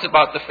 It talks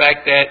about the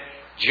fact that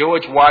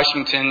George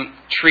Washington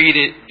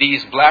treated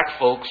these black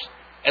folks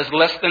as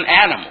less than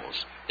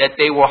animals, that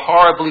they were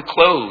horribly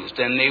clothed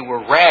and they were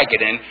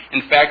ragged. And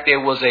in fact,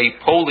 there was a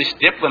Polish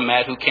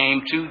diplomat who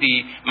came to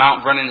the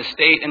Mount Vernon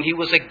estate, and he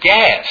was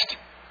aghast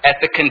at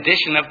the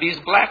condition of these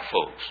black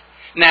folks.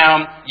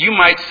 Now, you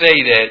might say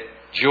that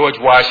George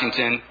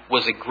Washington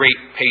was a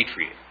great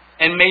patriot,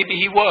 and maybe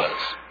he was.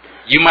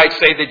 You might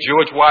say that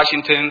George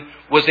Washington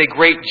was a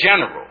great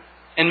general,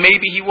 and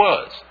maybe he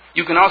was.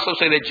 You can also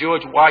say that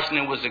George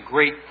Washington was a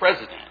great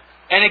president,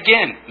 and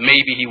again,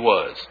 maybe he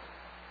was.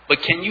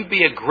 But can you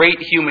be a great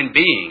human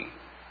being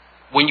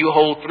when you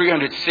hold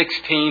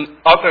 316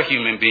 other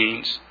human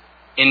beings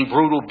in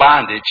brutal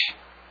bondage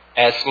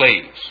as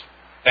slaves?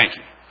 Thank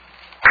you.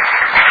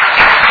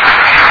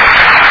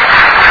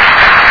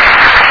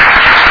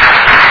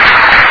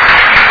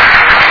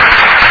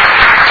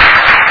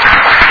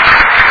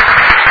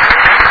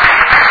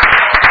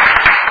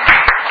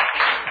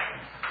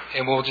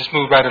 And we'll just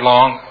move right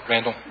along.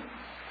 Randall.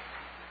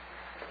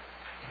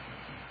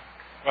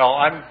 Well,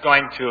 I'm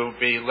going to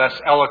be less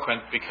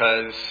eloquent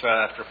because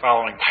after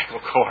following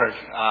Michael Cord,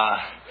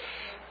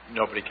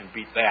 nobody can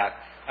beat that.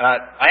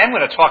 I am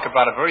going to talk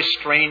about a very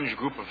strange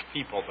group of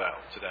people, though,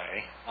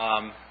 today.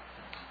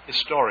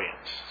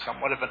 Historians,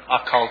 somewhat of an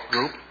occult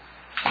group.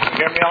 Can you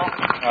hear me all?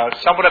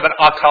 Somewhat of an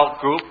occult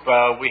group.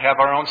 We have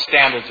our own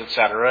standards,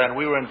 etc., and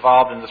we were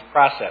involved in this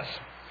process.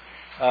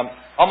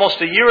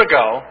 Almost a year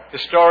ago,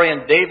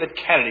 historian David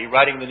Kennedy,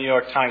 writing the New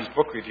York Times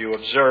Book Review,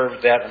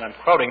 observed that, and I'm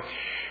quoting,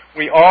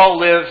 "We all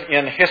live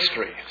in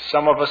history.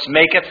 Some of us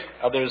make it,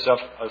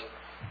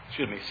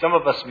 some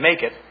of us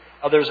make it,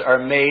 others are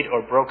made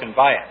or broken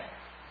by it.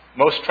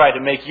 Most try to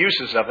make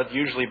uses of it,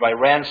 usually by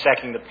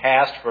ransacking the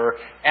past for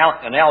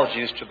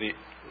analogies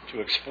to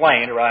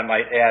explain, or I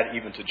might add,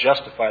 even to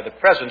justify the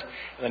present,"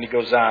 and then he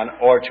goes on,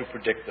 "or to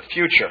predict the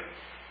future.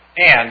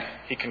 And,"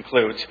 he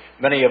concludes,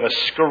 "many of us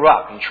screw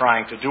up in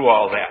trying to do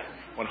all that.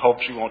 One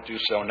hopes we won't do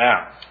so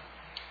now."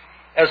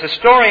 As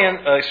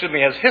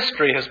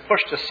history has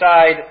pushed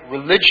aside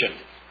religion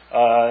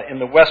in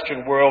the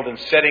Western world in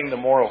setting the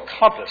moral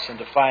compass and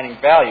defining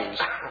values,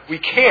 we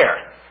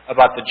care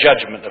about the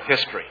judgment of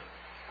history.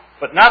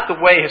 But not the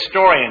way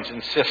historians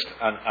insist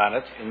on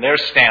it in their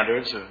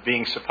standards of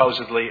being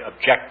supposedly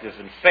objective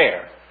and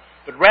fair,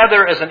 but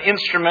rather as an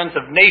instrument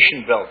of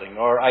nation building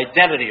or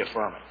identity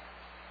affirming.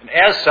 And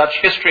as such,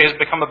 history has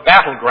become a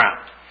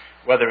battleground,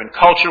 whether in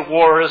culture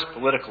wars,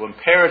 political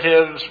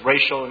imperatives,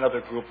 racial and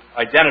other group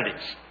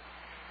identities.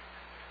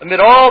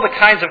 Amid all the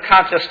kinds of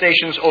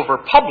contestations over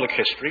public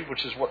history,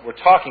 which is what we're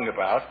talking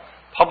about,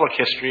 public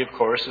history, of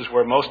course, is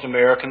where most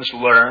Americans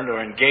learn or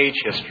engage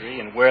history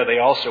and where they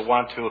also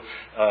want to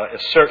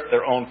assert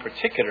their own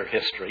particular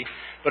history.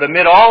 But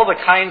amid all the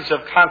kinds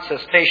of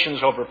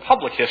contestations over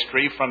public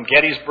history, from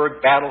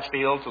Gettysburg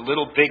Battlefield to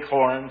Little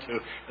Bighorn to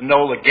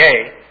Enola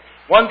Gay,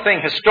 one thing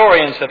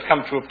historians have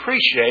come to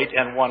appreciate,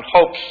 and one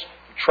hopes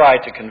to try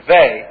to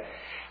convey,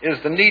 is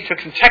the need to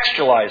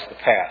contextualize the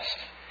past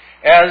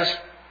as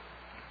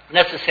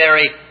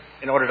necessary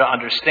in order to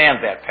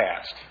understand that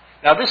past.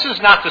 Now, this is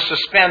not to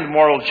suspend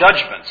moral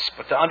judgments,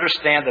 but to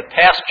understand that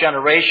past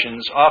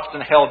generations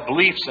often held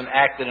beliefs and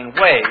acted in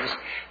ways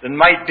that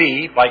might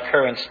be, by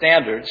current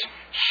standards,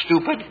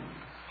 stupid,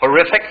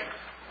 horrific,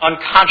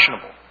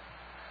 unconscionable.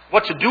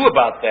 What to do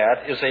about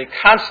that is a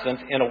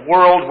constant in a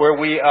world where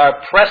we are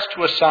pressed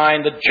to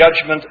assign the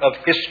judgment of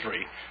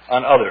history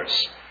on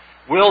others.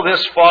 Will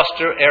this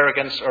foster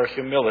arrogance or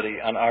humility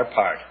on our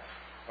part,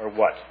 or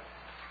what?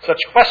 Such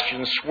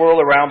questions swirl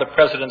around the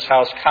President's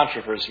House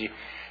controversy,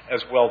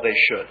 as well they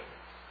should.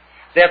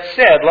 That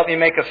said, let me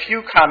make a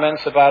few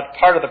comments about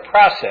part of the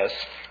process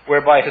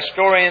whereby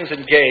historians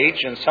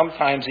engage and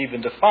sometimes even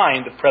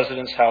define the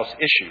President's House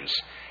issues,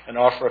 and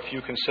offer a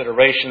few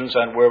considerations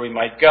on where we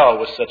might go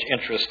with such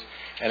interest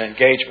and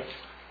engagement.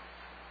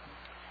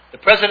 The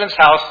President's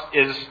House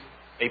is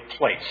a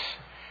place.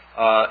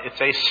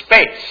 It's a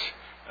space.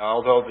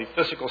 Although the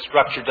physical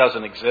structure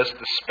doesn't exist,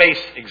 the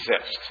space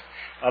exists.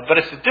 But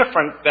it's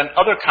different than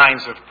other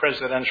kinds of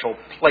presidential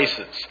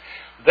places.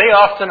 They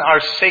often are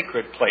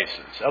sacred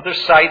places. Other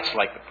sites,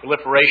 like the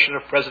proliferation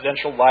of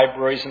presidential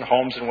libraries and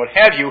homes and what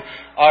have you,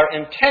 are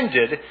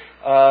intended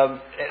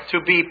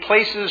to be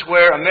places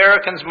where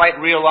Americans might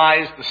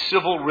realize the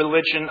civil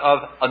religion of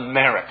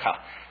America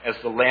as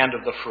the land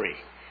of the free.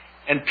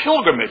 And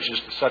pilgrimages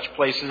to such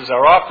places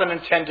are often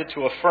intended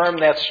to affirm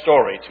that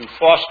story, to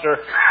foster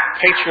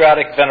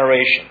patriotic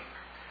veneration.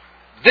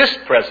 This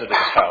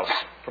President's House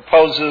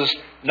proposes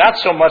not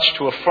so much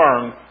to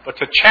affirm, but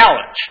to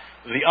challenge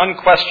the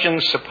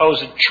unquestioned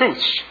supposed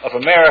truths of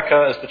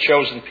America as the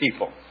chosen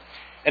people.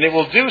 And it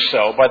will do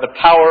so by the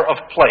power of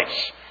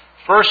place.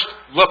 First,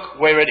 look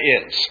where it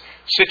is,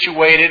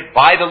 situated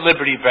by the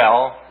Liberty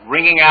Bell,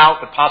 ringing out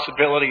the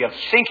possibility of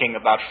thinking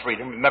about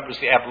freedom. Remember, it was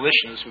the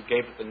abolitionists who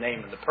gave it the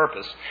name and the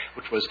purpose,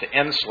 which was to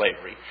end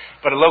slavery.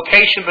 But a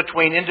location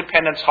between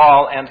Independence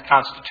Hall and the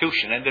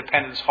Constitution.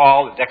 Independence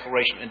Hall, the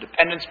Declaration of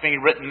Independence being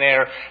written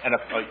there, and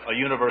a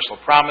universal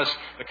promise.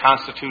 The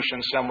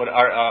Constitution, somewhat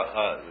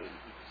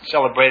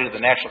celebrated at the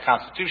National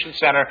Constitution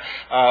Center,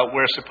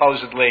 where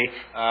supposedly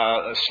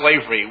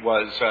slavery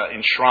was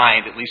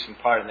enshrined, at least in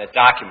part in that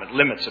document,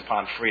 limits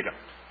upon freedom.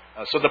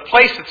 So the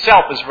place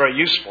itself is very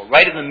useful,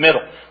 right in the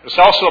middle. There's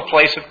also a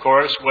place, of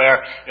course,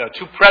 where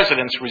two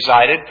presidents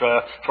resided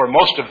for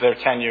most of their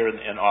tenure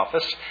in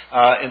office,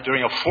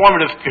 during a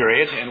formative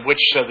period in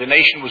which the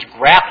nation was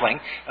grappling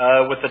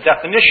with the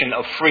definition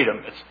of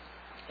freedom,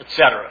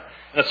 etc.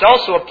 And it's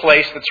also a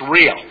place that's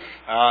real.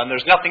 And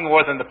there's nothing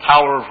more than the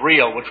power of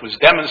real, which was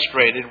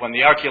demonstrated when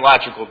the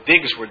archaeological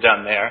digs were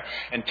done there,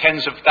 and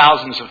tens of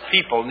thousands of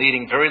people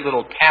needing very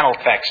little panel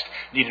text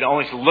needed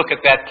only to look at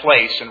that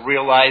place and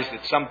realize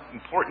that some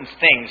important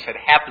things had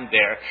happened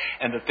there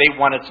and that they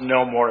wanted to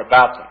know more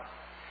about them.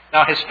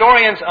 Now,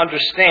 historians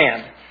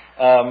understand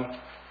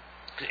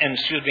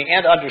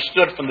and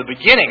understood from the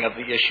beginning of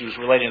the issues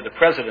relating to the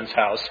President's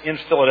House in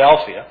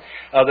Philadelphia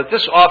that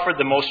this offered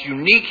the most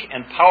unique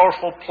and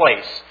powerful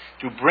place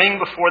to bring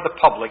before the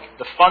public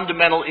the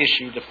fundamental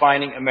issue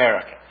defining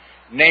America,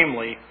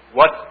 namely,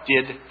 what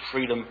did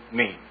freedom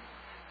mean?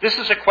 This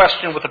is a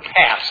question with a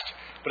past,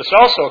 but it's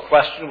also a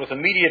question with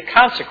immediate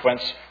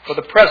consequence for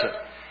the present,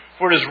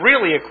 for it is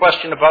really a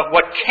question about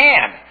what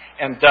can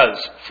and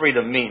does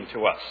freedom mean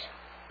to us.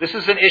 This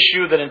is an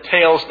issue that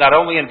entails not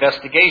only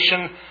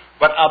investigation,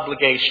 but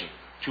obligation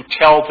to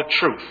tell the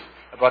truth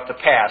about the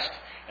past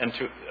and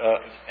to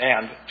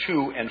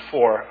and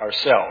for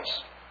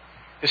ourselves.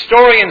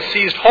 Historians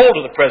seized hold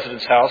of the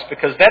President's House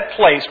because that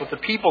place with the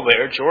people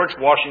there, George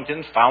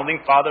Washington, founding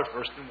father,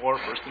 first in war,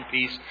 first in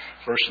peace,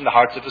 first in the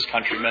hearts of his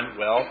countrymen,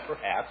 well,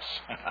 perhaps,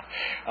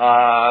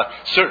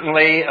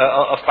 certainly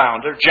a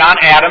founder, John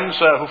Adams,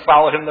 who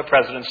followed him in the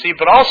presidency,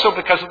 but also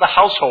because of the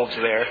households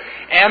there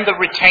and the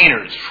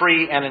retainers,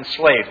 free and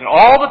enslaved, and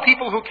all the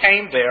people who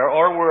came there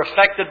or were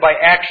affected by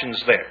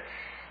actions there.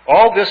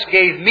 All this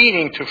gave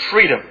meaning to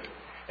freedom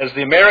as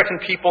the American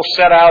people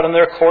set out on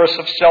their course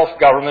of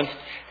self-government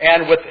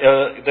and with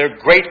their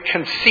great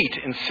conceit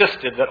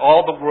insisted that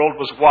all the world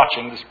was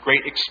watching this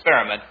great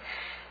experiment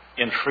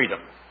in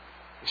freedom.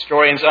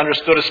 Historians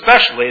understood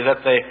especially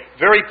that the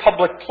very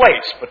public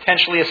place,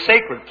 potentially a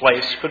sacred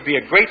place, could be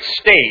a great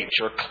stage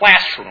or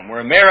classroom where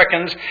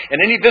Americans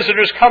and any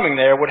visitors coming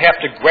there would have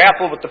to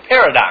grapple with the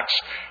paradox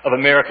of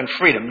American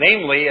freedom.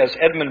 Namely, as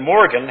Edmund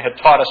Morgan had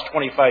taught us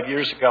 25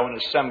 years ago in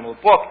his seminal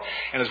book,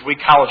 and as we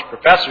college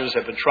professors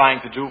have been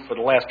trying to do for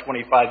the last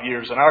 25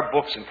 years in our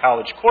books and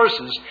college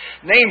courses,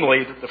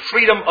 namely that the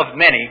freedom of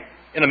many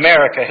in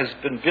America has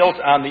been built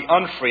on the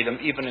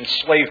unfreedom, even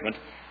enslavement,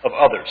 of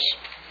others.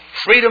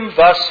 Freedom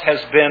thus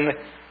has been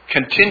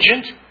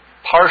contingent,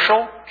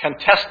 partial,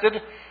 contested,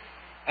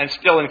 and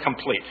still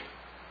incomplete.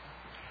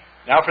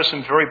 Now for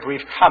some very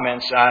brief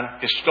comments on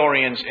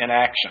historians in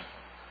action.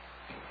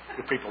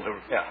 The people who,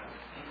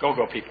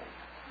 go people.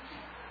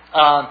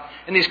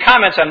 In these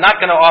comments, I'm not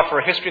going to offer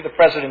a history of the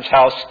President's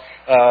House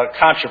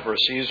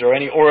controversies or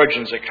any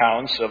origins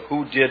accounts of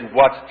who did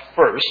what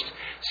first.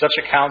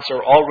 Such accounts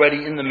are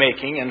already in the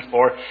making, and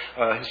for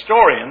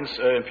historians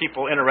and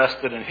people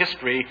interested in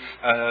history,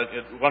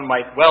 one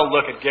might well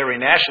look at Gary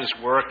Nash's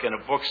work in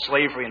a book,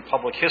 Slavery and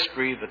Public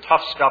History, The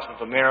Tough Stuff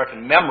of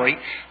American Memory,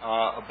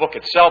 a book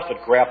itself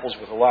that grapples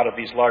with a lot of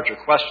these larger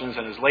questions,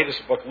 and his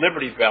latest book,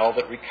 Liberty Bell,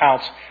 that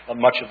recounts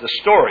much of the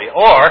story.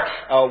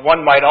 Or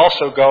one might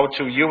also go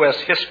to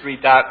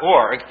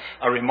ushistory.org,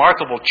 a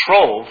remarkable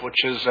trove,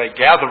 which is a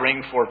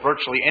gathering for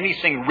virtually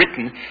anything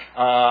written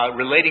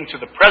relating to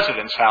the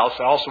President's House,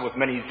 also with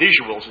many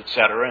visuals,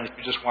 etc. And if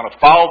you just want to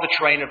follow the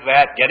train of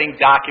that, getting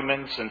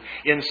documents and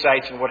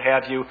insights and what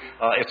have you,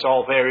 it's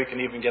all there. You can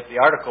even get the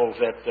article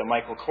that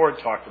Michael Cord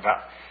talked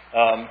about.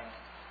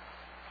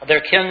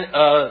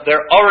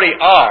 There already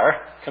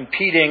are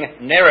competing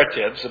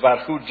narratives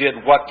about who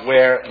did what,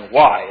 where, and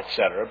why,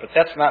 etc., but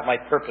that's not my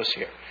purpose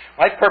here.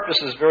 My purpose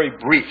is very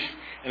brief,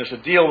 and is to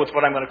deal with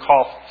what I'm going to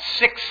call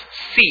 6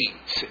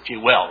 C's, if you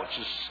will, which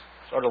is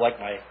sort of like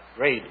my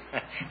grade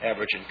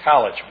average in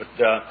college.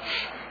 But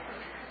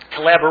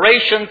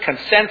collaboration,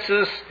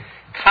 consensus,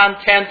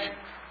 content,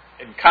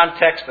 in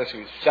context, I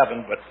see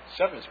 7, but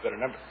 7 is a better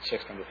number than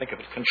 6, come to think of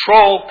it.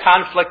 Control,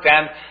 conflict,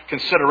 and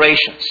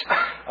considerations.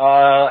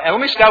 And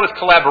let me start with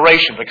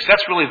collaboration, because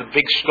that's really the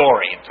big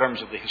story in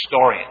terms of the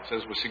historians.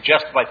 As was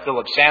suggested by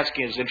Philip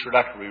Sansky in his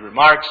introductory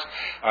remarks,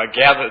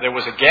 there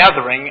was a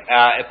gathering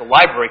at the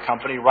library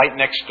company right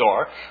next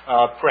door,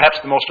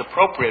 perhaps the most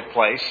appropriate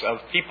place, of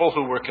people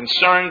who were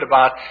concerned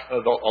about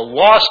a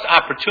lost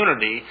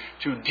opportunity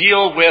to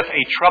deal with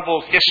a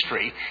troubled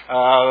history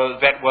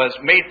that was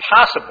made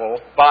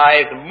possible by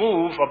the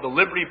move of the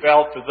Liberty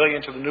Bell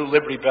Pavilion to the new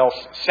Liberty Bell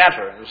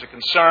Center. There was a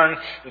concern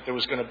that there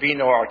was going to be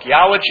no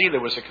archaeology. There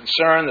was a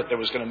concern that there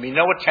was going to be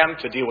no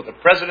attempt to deal with the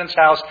President's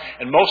house,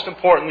 and most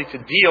importantly, to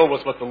deal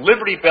with what the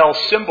Liberty Bell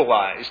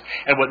symbolized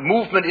and what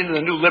movement into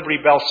the new Liberty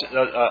Bell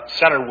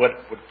Center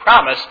would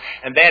promise,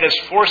 and that is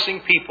forcing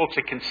people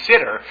to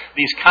consider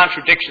these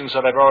contradictions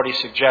that I've already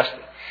suggested.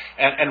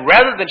 And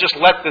rather than just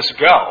let this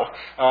go,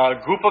 a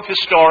group of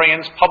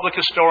historians, public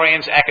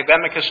historians,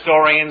 academic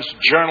historians,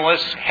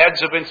 journalists,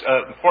 heads of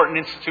important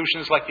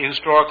institutions like the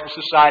Historical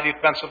Society of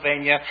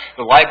Pennsylvania,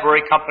 the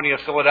Library Company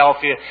of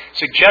Philadelphia,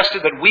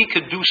 suggested that we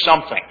could do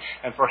something.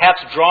 And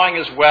perhaps drawing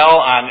as well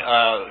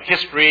on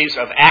histories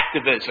of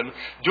activism,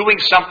 doing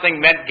something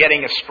meant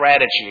getting a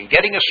strategy. And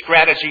getting a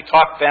strategy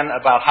talked then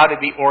about how to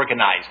be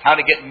organized, how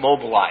to get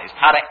mobilized,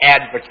 how to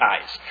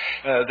advertise.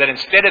 That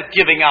instead of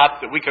giving up,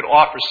 that we could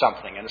offer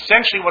something. And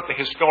essentially what the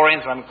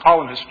historians, and I'm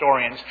calling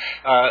historians,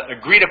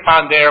 agreed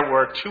upon there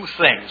were 2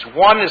 things.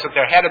 One is that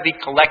there had to be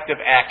collective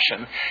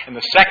action, and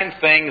the second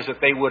thing is that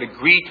they would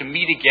agree to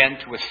meet again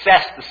to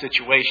assess the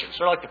situation,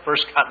 sort of like the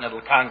First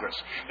Continental Congress.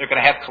 They're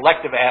going to have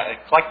collective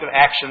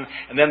action,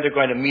 and then they're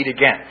going to meet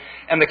again.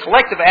 And the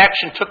collective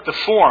action took the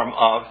form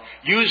of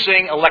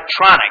using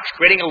electronics,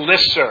 creating a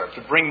listserv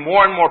to bring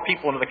more and more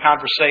people into the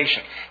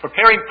conversation,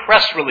 preparing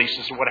press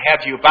releases and what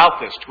have you about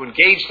this to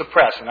engage the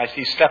press. And I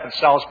see Stephen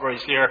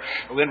Salisbury's here.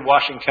 Lynn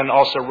Washington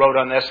also wrote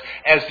on this,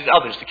 as did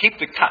others, to keep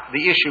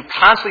the issue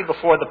constantly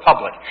before the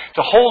public,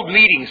 to hold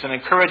meetings and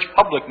encourage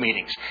public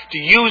meetings, to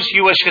use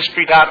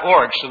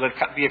ushistory.org so that it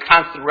can be a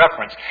constant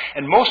reference,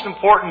 and most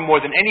important, more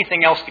than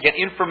anything else, to get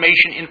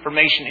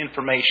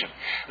information.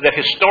 That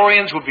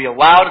historians would be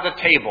allowed at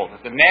the table,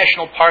 that the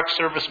National Park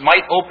Service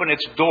might open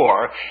its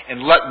door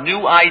and let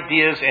new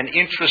ideas and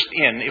interest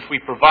in if we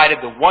provided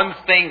the one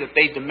thing that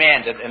they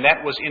demanded, and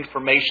that was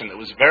information that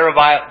was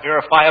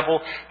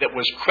verifiable, that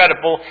was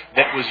credible,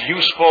 that was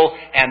useful,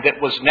 and that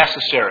was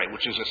necessary,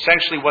 which is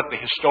essentially what the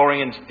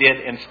historians did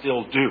and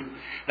still do.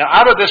 Now,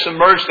 out of this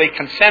emerged a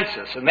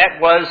consensus, and that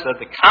was that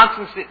the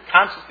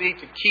constancy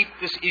to keep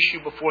this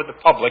issue before the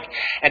public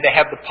and to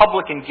have the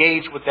public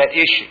engage with that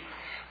issue.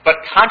 But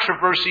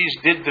controversies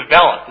did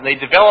develop, and they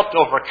developed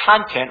over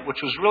content,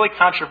 which was really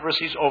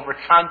controversies over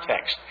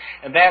context.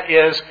 And that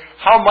is,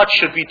 how much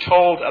should be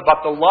told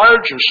about the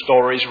larger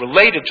stories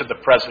related to the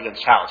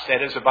President's house,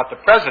 that is, about the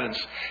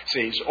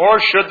presidencies, or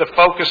should the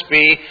focus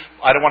be,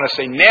 I don't want to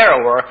say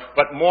narrower,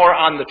 but more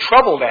on the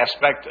troubled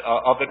aspect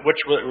of it, which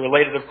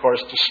related, of course,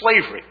 to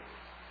slavery.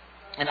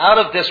 And out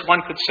of this,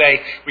 one could say,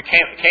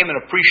 came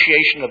an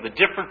appreciation of the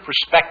different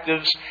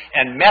perspectives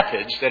and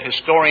methods that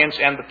historians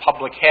and the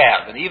public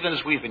have. And even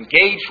as we've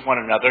engaged one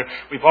another,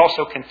 we've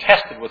also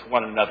contested with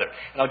one another.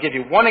 And I'll give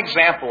you one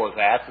example of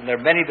that, and there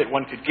are many that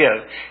one could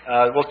give.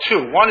 Well,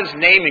 2. One is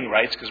naming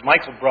rights, because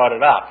Michael brought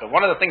it up. But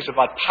one of the things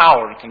about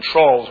power and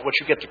control is what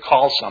you get to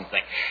call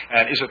something.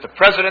 And is it the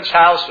President's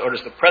house, or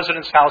is the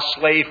President's house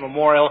slave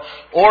memorial,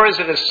 or is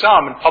it, as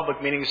some in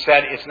public meetings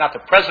said, it's not the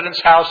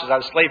President's house, it's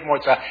not a slave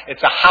memorial,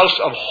 it's a house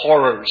of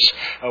horrors,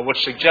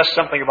 which suggests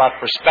something about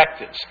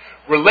perspectives.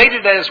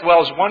 Related as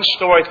well as one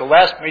story at the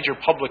last major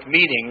public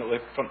meeting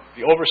from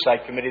the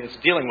Oversight Committee that's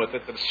dealing with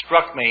it that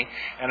struck me,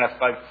 and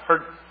if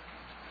I've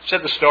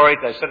said the story,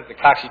 I said it to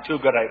Coxie too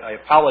good, I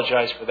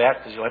apologize for that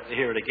because you'll have to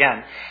hear it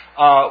again.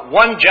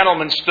 One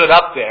gentleman stood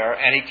up there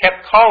and he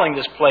kept calling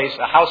this place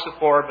a house of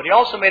horror, but he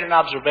also made an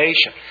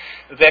observation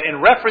that in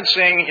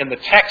referencing in the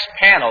text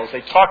panels,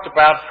 they talked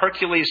about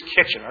Hercules'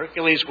 kitchen.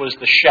 Hercules was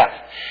the chef.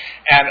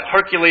 And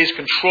Hercules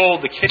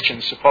controlled the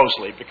kitchen,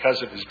 supposedly,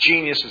 because of his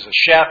genius as a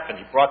chef, and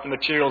he brought the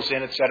materials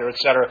in, et cetera, et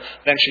cetera.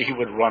 Eventually, he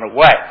would run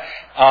away.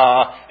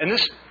 And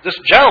this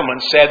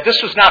gentleman said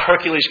this was not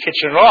Hercules'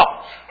 kitchen at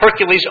all.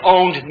 Hercules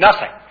owned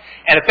nothing.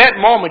 And at that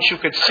moment, you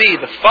could see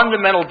the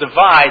fundamental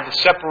divide that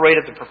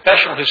separated the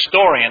professional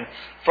historian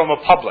from a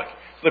public.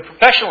 The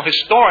professional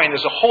historian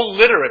is a whole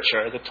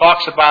literature that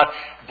talks about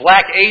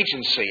black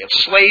agency, of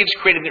slaves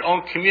creating their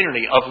own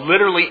community, of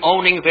literally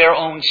owning their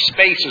own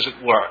space, as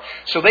it were.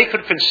 So they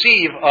could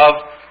conceive of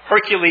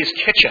Hercules'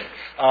 kitchen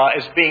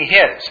as being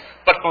his.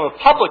 But from a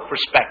public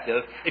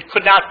perspective, it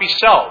could not be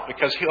so,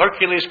 because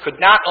Hercules could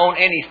not own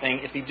anything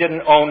if he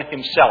didn't own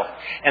himself.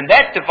 And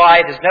that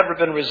divide has never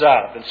been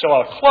resolved. And so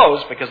I'll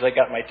close, because I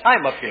got my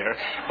time up here,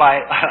 by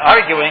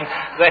arguing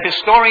that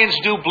historians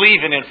do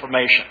believe in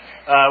information.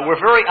 We're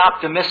very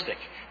optimistic.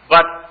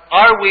 But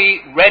are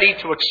we ready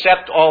to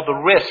accept all the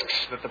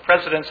risks that the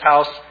President's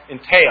House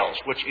entails,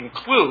 which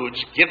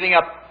includes giving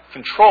up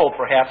control,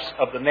 perhaps,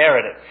 of the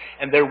narrative?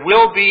 And there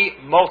will be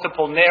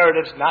multiple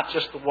narratives, not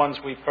just the ones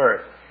we've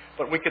heard.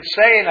 But we could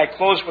say, and I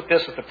close with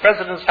this, that the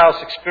President's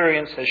House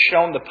experience has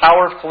shown the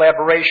power of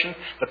collaboration,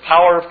 the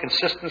power of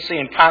consistency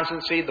and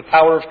constancy, the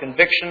power of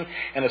conviction,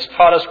 and has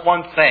taught us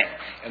one thing,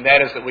 and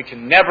that is that we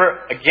can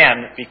never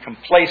again be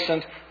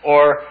complacent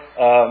or,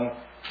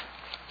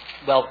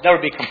 never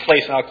be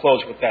complacent, I'll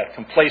close with that,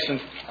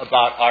 complacent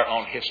about our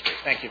own history.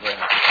 Thank you very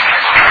much.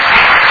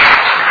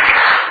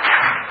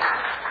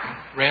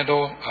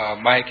 Randall,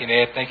 Mike, and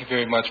Ed, thank you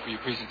very much for your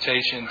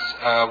presentations.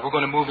 We're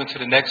going to move into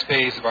the next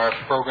phase of our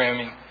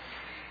programming,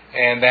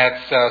 and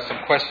that's some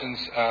questions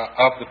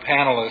of the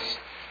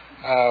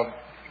panelists.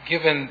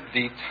 Given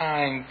the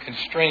time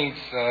constraints,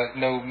 I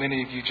know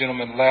many of you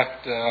gentlemen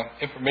left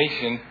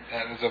information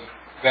that is of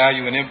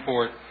value and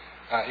import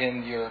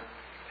in your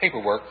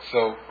paperwork,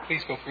 so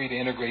please feel free to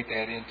integrate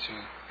that into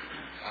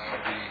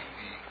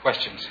the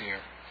questions here.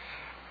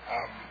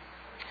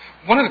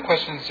 One of the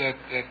questions that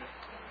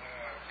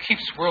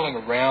keeps swirling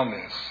around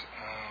this,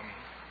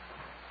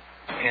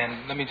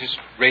 and let me just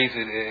raise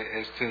it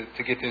as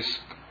to get this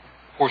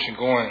portion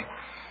going.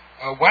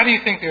 Why do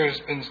you think there has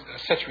been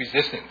such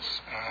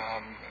resistance,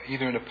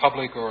 either in the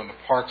public or in the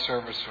Park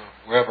Service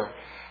or wherever,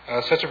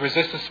 such a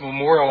resistance to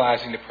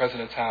memorializing the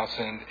President's House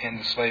and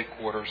the slave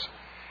quarters?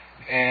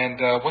 And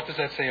what does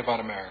that say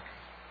about America?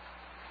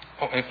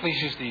 Oh, and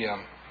please use the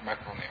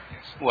microphone there.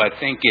 Yes. Well, I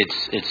think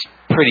it's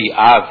pretty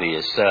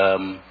obvious.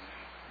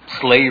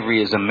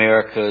 Slavery is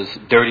America's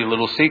dirty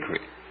little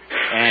secret,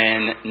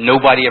 and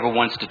nobody ever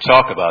wants to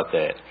talk about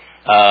that.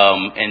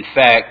 In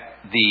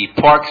fact, the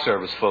Park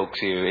Service folks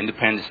here,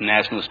 Independence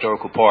National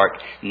Historical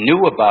Park,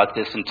 knew about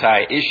this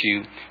entire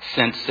issue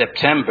since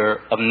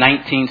September of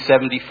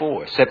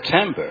 1974.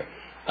 September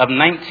of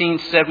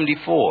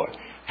 1974.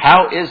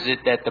 How is it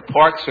that the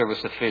Park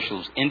Service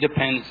officials,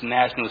 Independence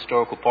National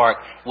Historical Park,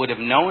 would have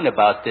known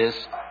about this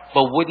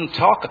but wouldn't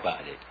talk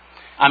about it?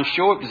 I'm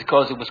sure it was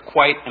because it was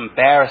quite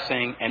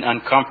embarrassing and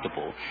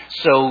uncomfortable.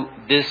 So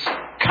this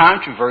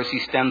controversy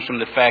stems from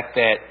the fact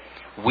that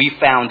we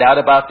found out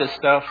about this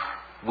stuff,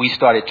 we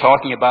started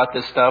talking about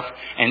this stuff,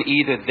 and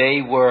either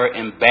they were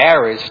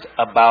embarrassed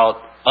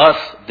about us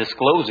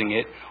disclosing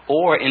it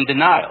or in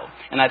denial.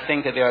 And I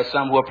think that there are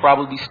some who are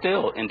probably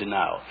still in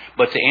denial.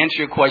 But to answer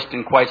your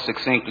question quite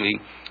succinctly,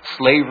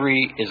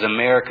 slavery is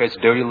America's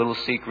dirty little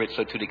secret,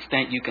 so to the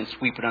extent you can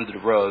sweep it under the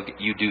rug,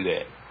 you do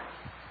that.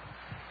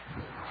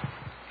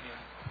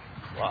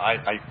 Well,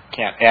 I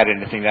can't add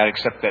anything to that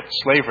except that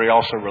slavery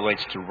also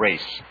relates to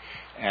race.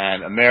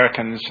 And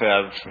Americans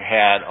have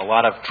had a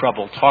lot of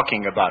trouble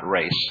talking about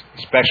race,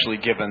 especially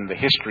given the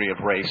history of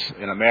race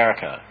in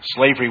America.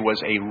 Slavery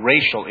was a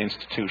racial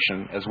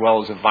institution as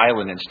well as a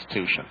violent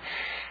institution.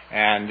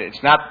 And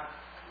it's not,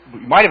 we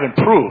might have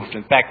improved.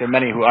 In fact, there are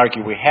many who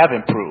argue we have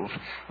improved.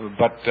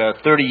 But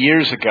 30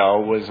 years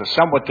ago was a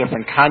somewhat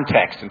different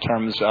context in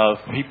terms of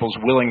people's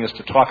willingness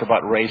to talk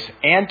about race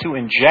and to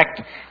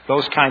inject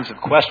those kinds of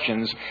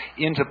questions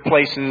into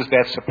places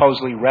that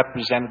supposedly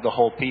represented the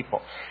whole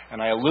people.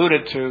 And I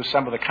alluded to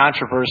some of the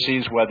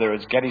controversies, whether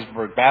it's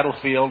Gettysburg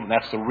Battlefield, and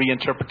that's the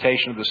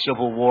reinterpretation of the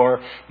Civil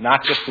War,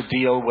 not just to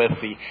deal with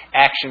the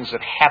actions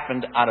that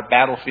happened on a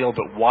battlefield,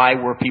 but why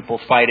were people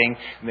fighting?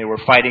 And they were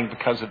fighting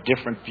because of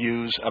different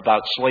views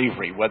about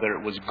slavery, whether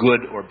it was good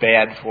or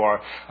bad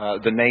for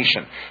the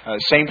nation.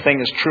 Same thing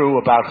is true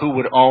about who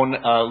would own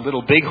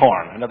Little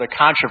Bighorn, another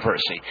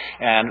controversy.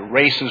 And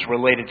race is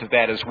related to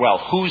that as well.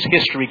 Whose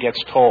history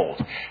gets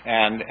told?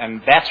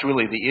 And that's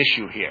really the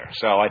issue here.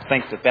 So I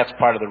think that that's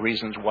part of the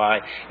reasons why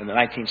in the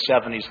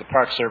 1970s the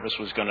Park Service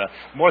was going to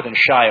more than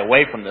shy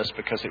away from this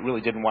because it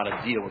really didn't want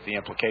to deal with the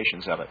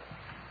implications of it.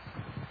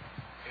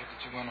 Okay,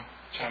 did you want to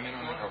chime in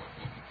on that, or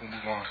we'll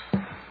move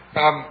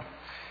on?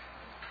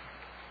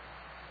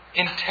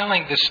 In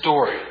telling this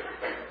story,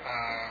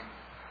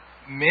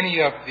 many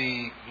of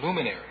the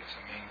luminaries,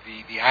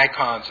 the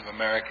icons of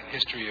American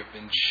history have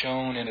been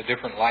shown in a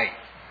different light,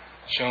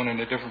 shown in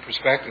a different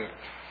perspective.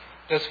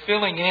 Does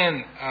filling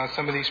in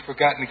some of these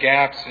forgotten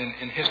gaps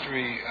in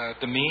history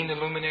demean the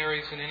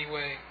luminaries in any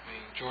way? I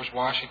mean, George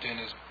Washington,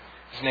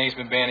 his name's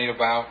been bandied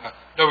about.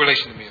 No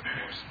relation to me, of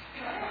course.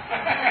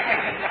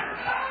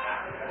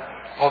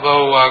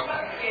 Although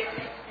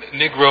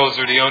Negroes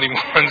are the only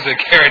ones that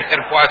carry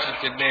that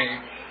Washington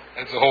name.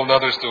 That's a whole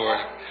other story.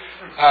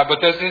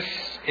 But does this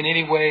in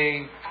any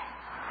way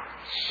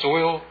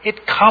soil?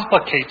 It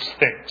complicates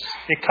things.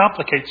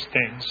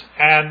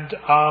 And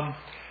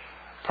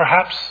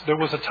perhaps there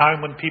was a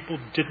time when people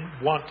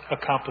didn't want a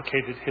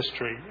complicated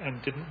history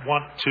and didn't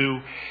want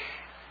to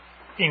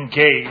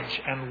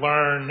engage and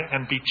learn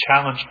and be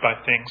challenged by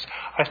things.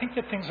 I think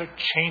that things are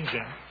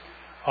changing.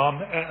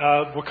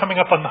 We're coming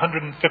up on the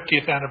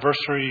 150th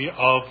anniversary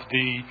of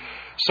the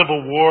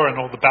Civil War and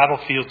all the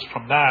battlefields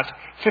from that.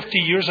 50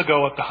 years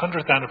ago at the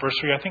 100th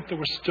anniversary, I think there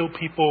were still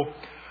people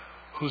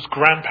whose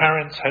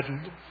grandparents had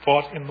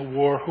fought in the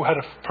war, who had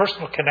a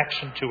personal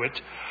connection to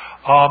it.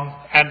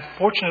 And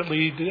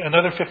fortunately,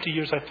 another 50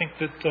 years, I think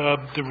that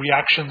the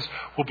reactions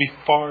will be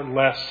far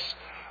less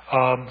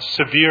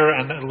severe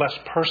and less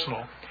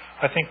personal.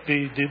 I think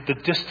the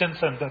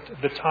distance and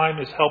the time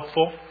is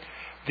helpful.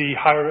 The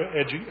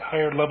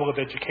higher level of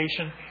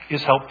education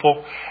is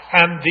helpful.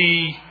 And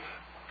the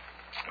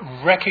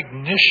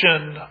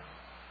recognition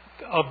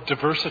of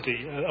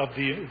diversity, of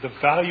the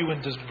value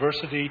in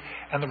diversity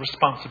and the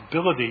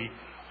responsibility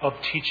of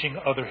teaching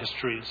other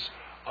histories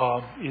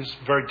is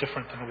very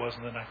different than it was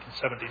in the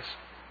 1970s.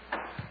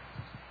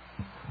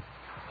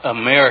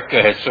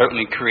 America has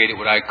certainly created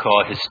what I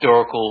call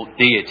historical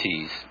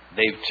deities.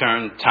 They've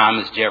turned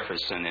Thomas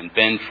Jefferson and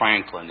Ben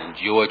Franklin and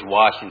George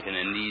Washington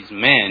and these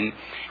men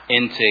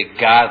into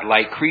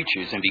godlike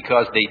creatures. And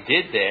because they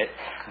did that,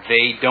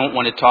 they don't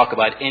want to talk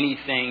about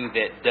anything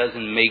that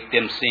doesn't make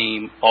them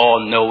seem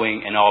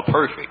all-knowing and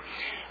all-perfect.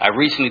 I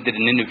recently did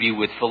an interview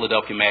with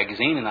Philadelphia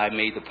Magazine, and I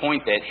made the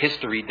point that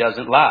history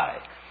doesn't lie.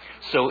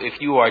 So if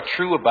you are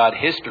true about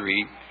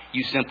history,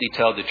 you simply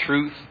tell the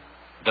truth,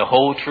 the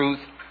whole truth,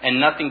 and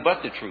nothing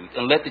but the truth,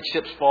 and let the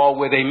chips fall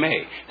where they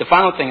may. The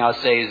final thing I'll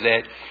say is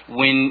that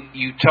when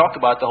you talk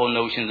about the whole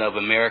notion of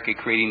America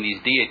creating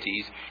these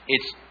deities,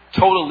 it's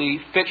totally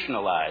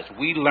fictionalized.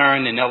 We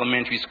learned in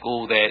elementary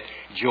school that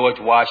George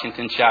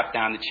Washington chopped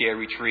down the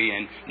cherry tree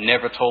and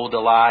never told a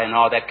lie and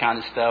all that kind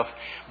of stuff.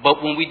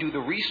 But when we do the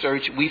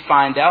research, we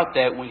find out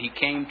that when he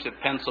came to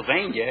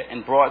Pennsylvania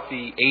and brought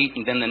the 8th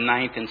and then the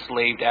 9th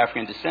enslaved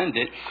African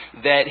descendant,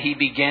 that he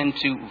began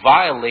to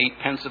violate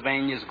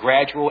Pennsylvania's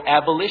Gradual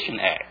Abolition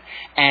Act.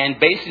 And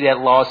basically that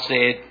law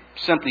said,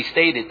 simply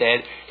stated,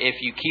 that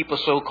if you keep a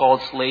so-called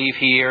slave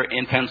here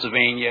in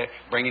Pennsylvania,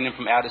 bringing him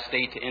from out of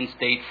state to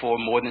in-state for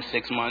more than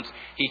 6 months,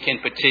 he can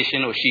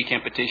petition or she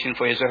can petition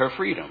for his or her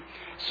freedom.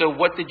 So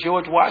what did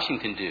George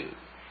Washington do?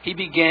 He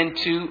began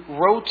to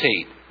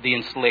rotate the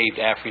enslaved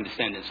African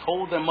descendants,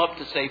 hold them up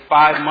to, say,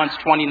 5 months,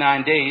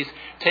 29 days,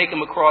 take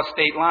them across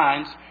state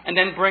lines, and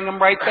then bring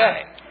them right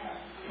back.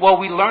 Well,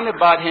 we learn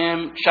about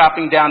him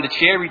chopping down the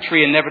cherry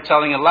tree and never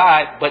telling a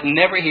lie, but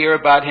never hear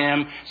about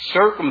him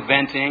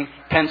circumventing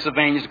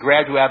Pennsylvania's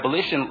gradual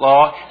abolition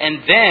law.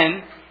 And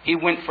then he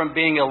went from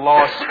being a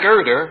law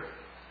skirter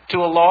to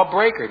a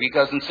lawbreaker,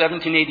 because in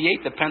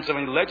 1788, the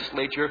Pennsylvania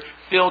legislature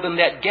filled in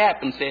that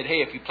gap and said,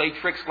 hey, if you play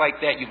tricks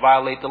like that, you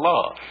violate the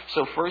law.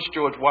 So first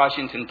George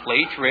Washington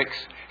played tricks,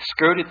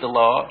 skirted the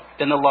law,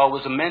 then the law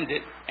was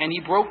amended, and he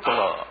broke the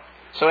law.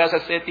 So as I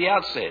said at the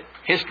outset,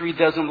 history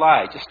doesn't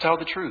lie. Just tell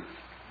the truth.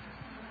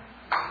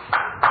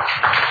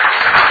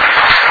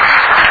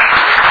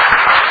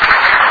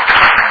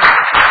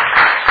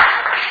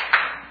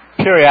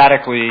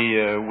 Periodically,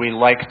 we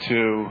like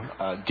to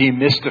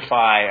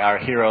demystify our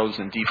heroes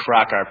and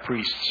defrock our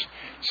priests,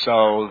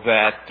 so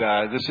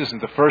that this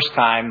isn't the first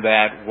time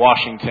that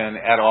Washington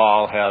et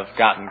al. Have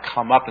gotten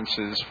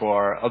comeuppances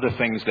for other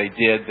things they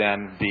did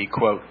than be,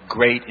 quote,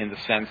 great in the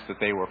sense that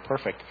they were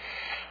perfect.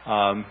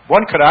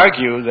 One could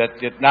argue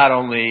that it not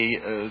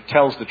only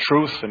tells the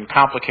truth and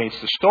complicates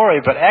the story,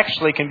 but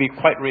actually can be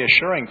quite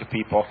reassuring to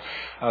people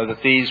that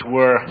these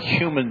were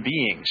human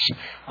beings.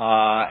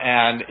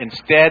 And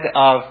instead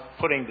of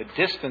putting the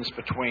distance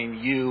between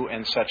you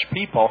and such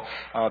people,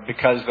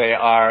 because they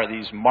are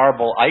these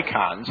marble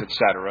icons,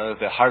 etc.,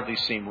 that hardly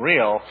seem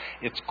real,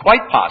 it's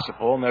quite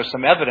possible, and there's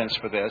some evidence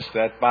for this,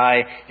 that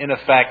by, in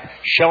effect,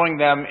 showing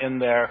them in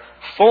their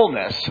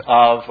fullness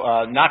of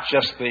not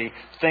just the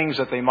things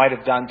that they might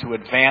have done to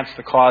advance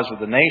the cause of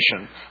the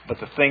nation, but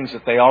the things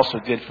that they also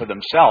did for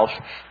themselves,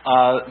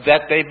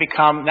 that they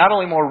become not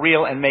only more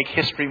real and make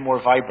history more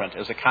vibrant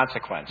as a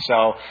consequence.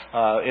 So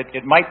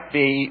it might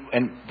be,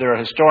 and there are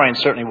historians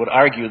certainly would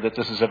argue, that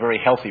this is a very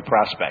healthy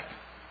prospect.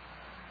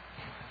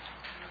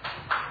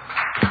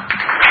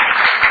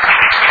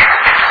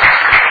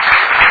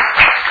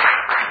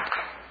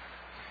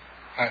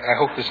 I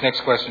hope this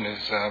next question is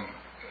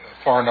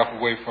far enough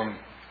away from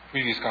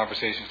previous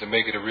conversations to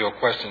make it a real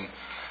question.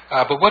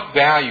 But what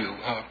value,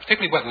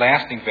 particularly what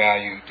lasting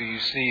value, do you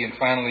see in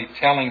finally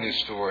telling this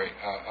story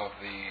of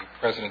the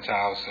President's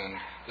House and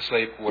the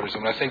slave quarters?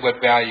 And when I say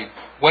what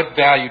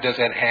value does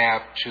that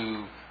have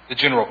to the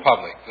general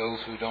public, those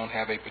who don't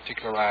have a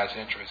particularized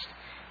interest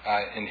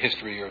in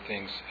history or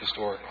things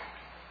historical?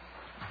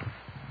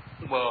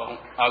 Well,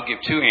 I'll give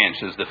two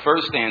answers. The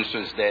first answer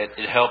is that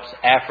it helps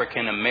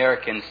African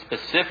Americans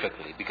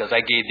specifically, because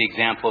I gave the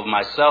example of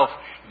myself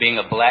being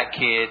a black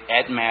kid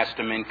at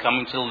Masterman,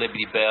 coming to the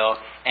Liberty Bell,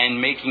 and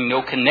making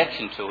no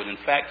connection to it. In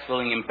fact,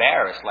 feeling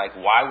embarrassed, like,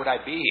 why would I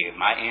be here?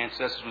 My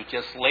ancestors were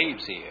just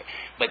slaves here.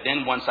 But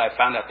then once I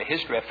found out the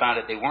history, I found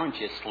out they weren't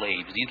just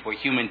slaves. These were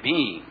human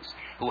beings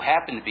who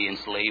happened to be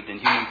enslaved, and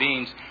human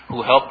beings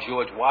who helped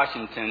George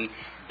Washington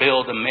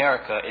build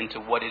America into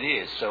what it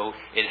is. So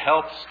it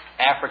helps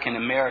African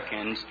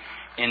Americans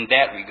in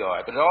that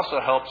regard. But it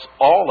also helps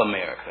all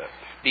America,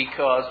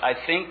 because I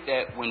think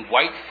that when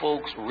white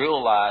folks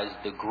realize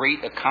the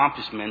great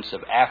accomplishments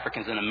of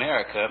Africans in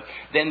America,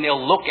 then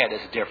they'll look at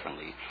us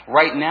differently.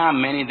 Right now,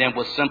 many of them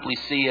will simply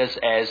see us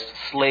as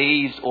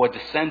slaves or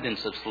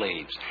descendants of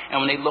slaves. And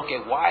when they look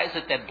at why is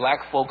it that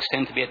black folks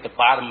tend to be at the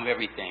bottom of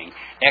everything,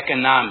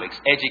 economics,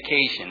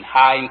 education,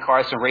 high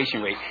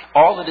incarceration rate,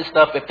 all of this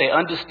stuff, if they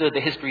understood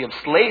the history of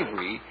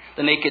slavery,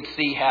 then they could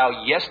see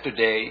how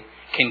yesterday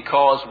can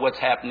cause what's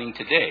happening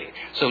today.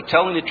 So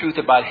telling the truth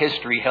about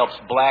history helps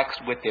blacks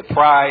with their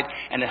pride,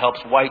 and it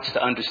helps whites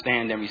to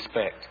understand and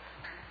respect.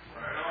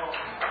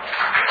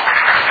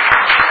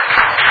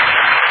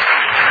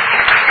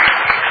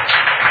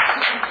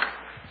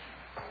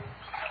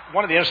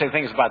 One of the interesting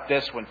things about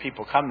this when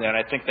people come there, and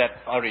I think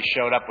that already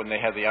showed up when they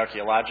had the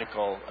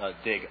archaeological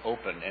dig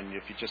open, and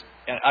if you just,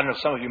 and I don't know,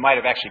 some of you might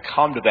have actually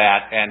come to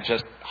that and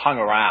just hung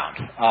around.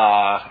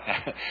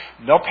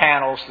 No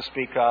panels to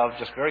speak of,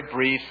 just very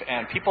brief,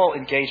 and people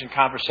engage in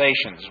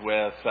conversations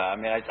with,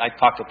 I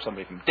talked to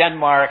somebody from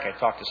Denmark, I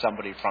talked to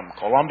somebody from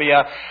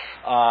Colombia,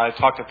 I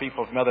talked to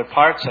people from other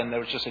parts, and there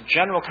was just a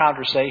general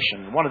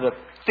conversation. One of the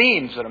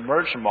themes that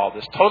emerged from all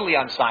this, totally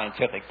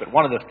unscientific, but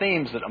one of the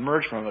themes that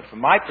emerged from it,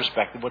 from my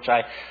perspective, which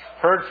I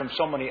heard from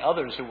so many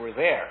others who were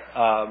there,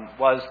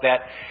 was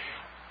that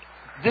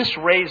this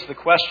raised the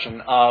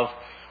question of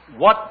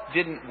what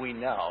didn't we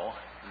know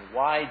and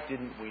why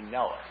didn't we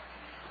know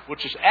it?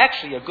 Which is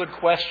actually a good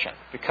question,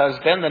 because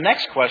then the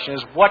next question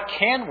is what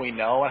can we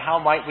know and how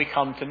might we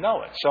come to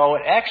know it? So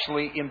it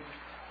actually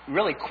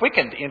really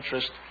quickened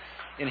interest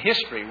in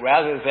history,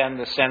 rather than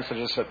the sense that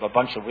it's a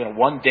bunch of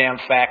one damn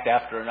fact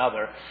after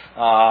another,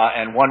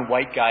 and one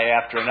white guy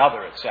after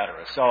another,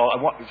 etc. So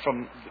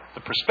from the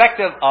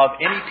perspective of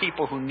any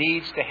people who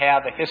needs to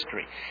have a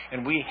history,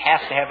 and we have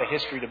to have a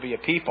history to be a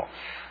people,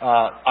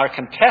 our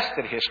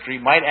contested history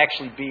might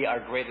actually be our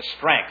greatest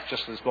strength,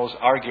 just as those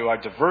argue our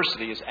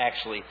diversity is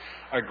actually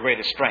our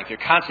greatest strength. You're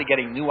constantly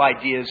getting new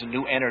ideas and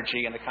new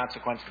energy, and the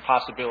consequence, the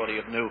possibility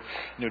of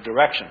new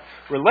direction.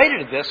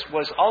 Related to this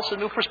was also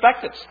new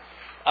perspectives.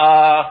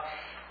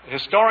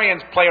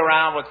 Historians play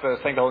around with the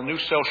thing called New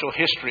Social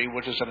History,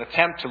 which is an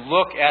attempt to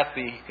look at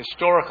the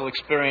historical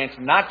experience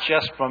not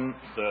just from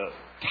the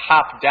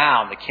top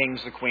down, the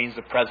kings, the queens,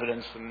 the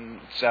presidents, and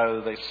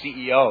so the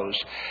CEOs,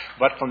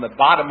 but from the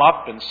bottom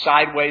up and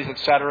sideways,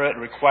 etc. It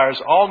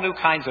requires all new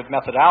kinds of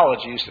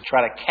methodologies to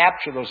try to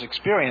capture those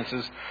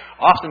experiences,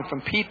 often from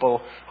people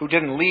who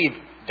didn't leave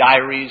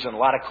diaries and a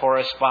lot of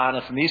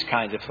correspondence and these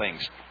kinds of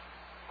things.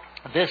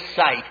 This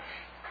site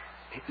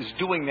is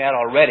doing that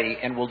already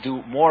and will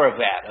do more of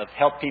that, of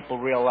help people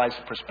realize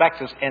the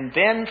perspectives. And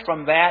then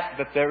from that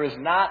there is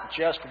not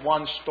just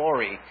one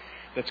story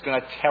that's going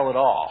to tell it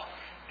all.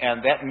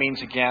 And that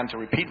means, again, to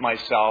repeat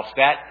myself,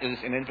 that is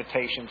an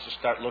invitation to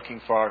start looking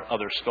for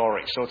other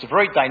stories. So it's a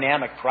very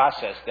dynamic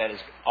process that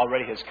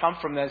already has come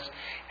from this,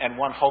 and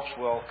one hopes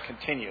will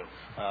continue.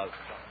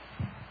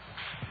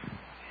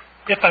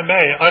 If I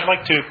may, I'd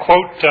like to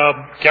quote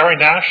Gary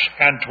Nash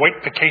and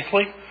Dwight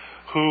Picaithley,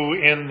 who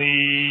in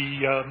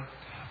the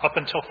up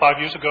until 5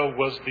 years ago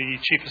was the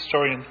chief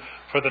historian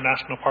for the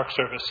National Park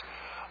Service.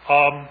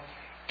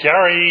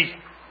 Gary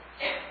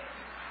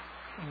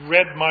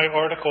read my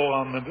article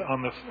on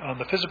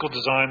the physical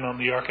design, on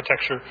the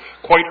architecture,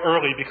 quite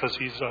early because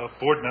he's a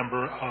board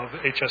member of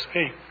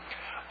HSP.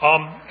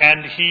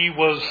 And he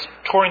was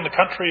touring the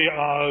country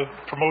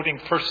promoting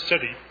First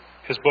City,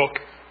 his book,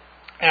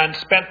 and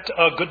spent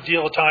a good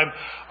deal of time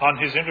on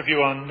his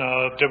interview on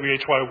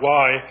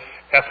WHYY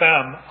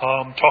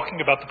FM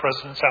talking about the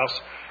President's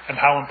House and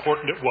how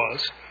important it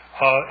was.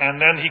 And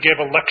then he gave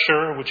a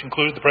lecture, which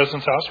included the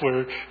President's House,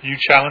 where you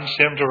challenged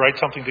him to write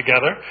something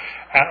together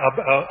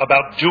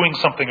about doing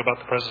something about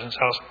the President's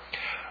House.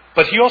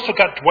 But he also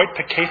got Dwight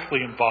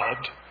Picaithley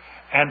involved.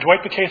 And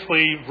Dwight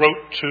Picaithley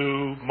wrote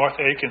to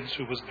Martha Akins,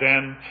 who was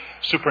then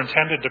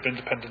superintendent of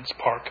Independence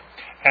Park.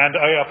 And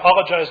I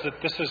apologize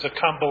that this is a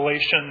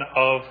compilation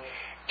of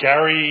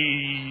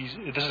Gary's,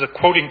 this is a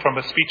quoting from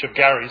a speech of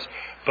Gary's,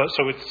 but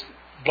so it's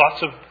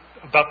lots of,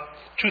 about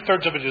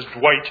 2/3 of it is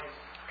Dwight,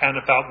 and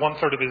about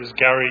 1/3 of it is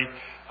Gary,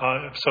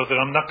 so that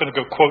I'm not going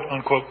to go quote,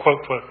 unquote,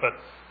 quote, but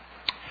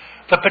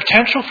the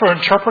potential for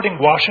interpreting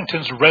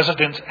Washington's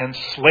residence and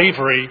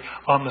slavery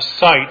on the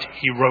site,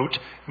 he wrote,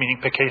 meaning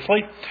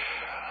Picaithley,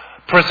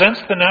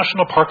 presents the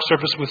National Park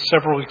Service with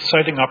several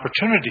exciting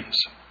opportunities.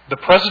 The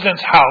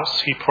President's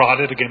House, he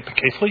prodded, again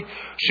Picaithley,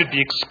 should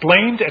be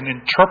explained and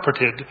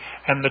interpreted,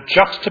 and the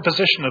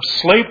juxtaposition of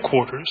slave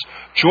quarters,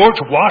 George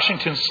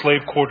Washington's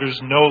slave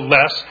quarters no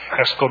less,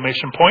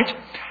 exclamation point,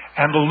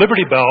 and the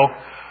Liberty Bell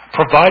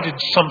provided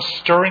some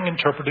stirring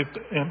interpretive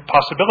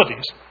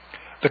possibilities.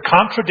 The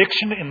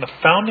contradiction in the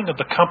founding of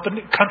the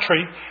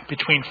country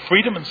between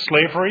freedom and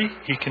slavery,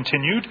 he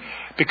continued,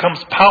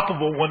 becomes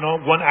palpable when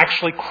one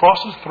actually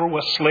crosses through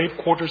a slave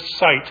quarters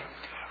site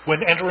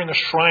when entering a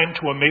shrine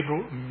to a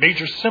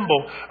major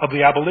symbol of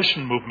the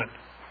abolition movement.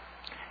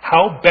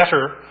 How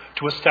better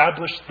to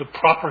establish the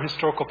proper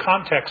historical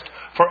context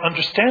for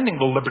understanding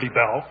the Liberty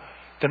Bell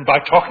than by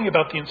talking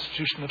about the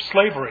institution of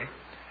slavery,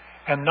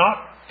 and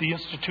not the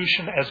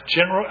institution as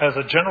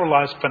a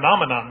generalized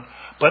phenomenon,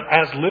 but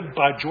as lived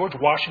by George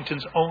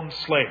Washington's own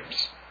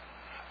slaves.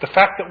 The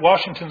fact that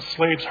Washington's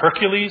slaves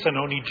Hercules and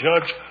Oni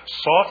Judge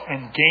sought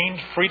and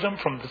gained freedom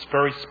from this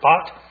very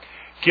spot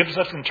gives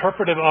us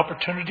interpretive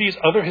opportunities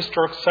other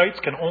historic sites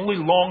can only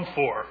long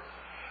for.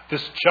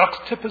 This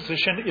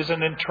juxtaposition is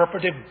an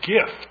interpretive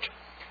gift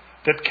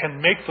that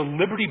can make the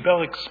Liberty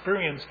Bell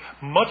experience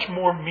much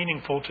more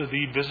meaningful to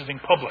the visiting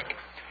public.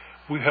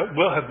 We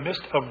will have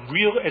missed a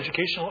real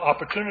educational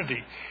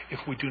opportunity if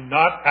we do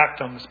not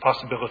act on this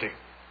possibility.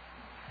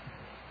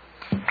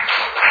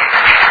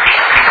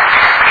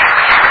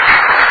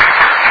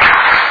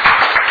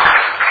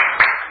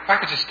 If I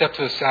could just step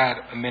to the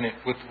side a minute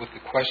with the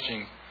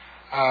question.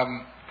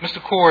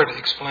 Mr. Cord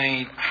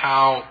explained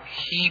how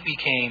he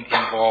became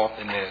involved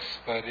in this,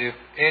 but if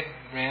Ed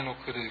Randall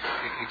could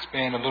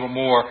expand a little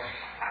more.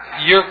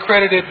 You're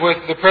credited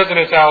with the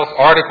President's House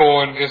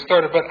article and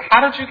started, but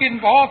how did you get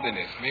involved in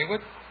this? I mean,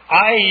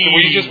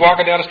 were you just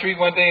walking down the street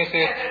one day and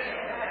said,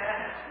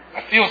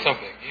 I feel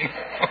something? You know?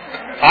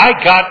 I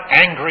got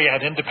angry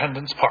at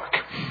Independence Park.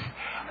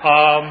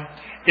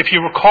 If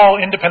you recall,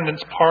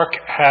 Independence Park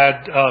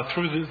had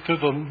through the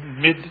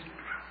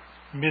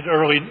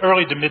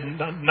early to mid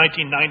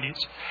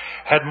 1990s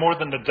had more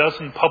than a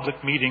dozen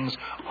public meetings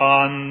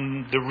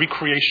on the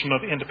recreation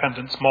of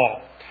Independence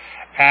Mall.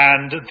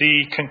 And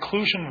the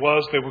conclusion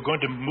was they were going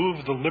to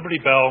move the Liberty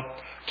Bell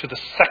to the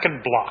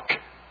second block.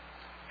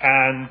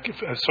 And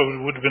so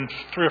it would have been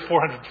 300 or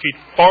 400 feet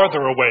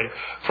farther away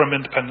from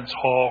Independence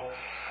Hall.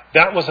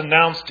 That was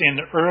announced in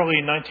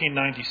early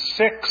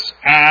 1996,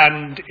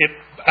 and it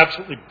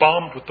absolutely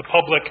bombed with the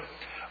public.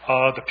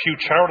 The Pew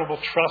Charitable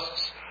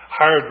Trusts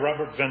hired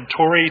Robert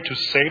Venturi to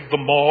save the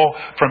mall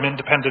from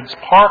Independence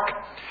Park.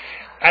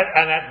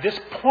 And at this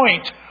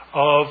point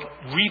of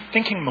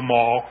rethinking the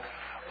mall,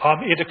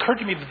 it occurred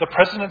to me that the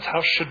President's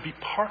House should be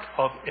part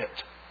of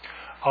it.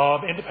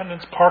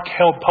 Independence Park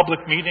held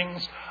public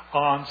meetings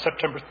on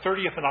September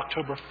 30th and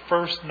October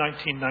 1st,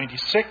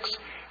 1996.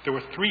 There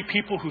were 3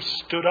 people who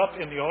stood up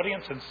in the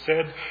audience and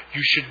said,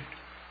 you should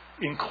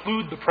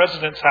include the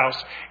President's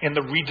House in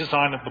the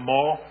redesign of the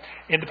mall.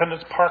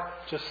 Independence Park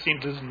just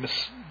seemed to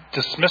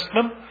dismiss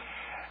them.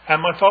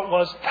 And my thought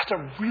was, that's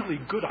a really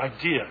good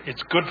idea.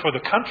 It's good for the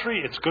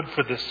country. It's good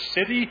for this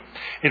city.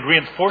 It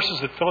reinforces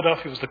that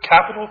Philadelphia was the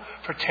capital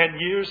for 10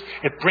 years.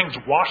 It brings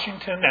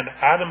Washington and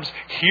Adams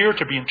here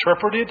to be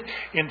interpreted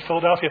in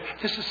Philadelphia.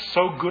 This is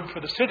so good for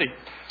the city.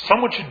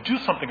 Someone should do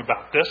something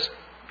about this.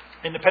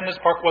 Independence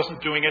Park wasn't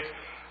doing it,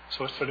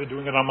 so I started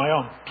doing it on my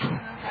own.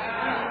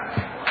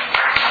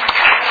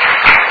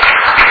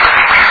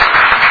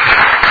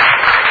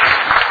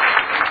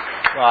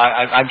 Well,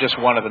 I'm just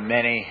one of the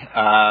many,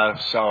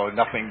 so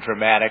nothing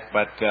dramatic,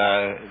 but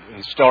a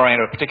historian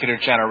of a particular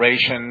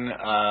generation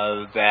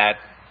that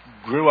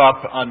grew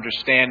up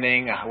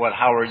understanding what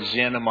Howard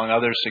Zinn, among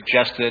others,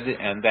 suggested,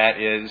 and that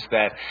is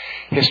that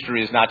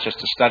history is not just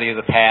a study of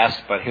the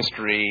past, but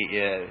history,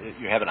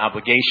 you have an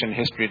obligation,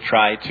 history, to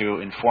try to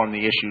inform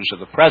the issues of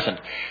the present.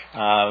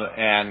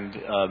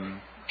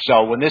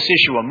 So when this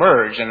issue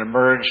emerged, and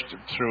emerged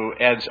through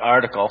Ed's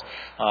article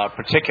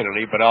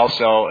particularly, but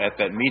also at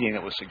that meeting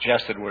that was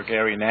suggested where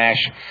Gary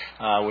Nash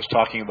was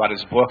talking about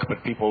his book,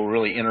 but people were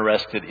really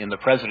interested in the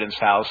President's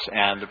House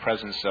and the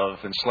presence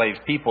of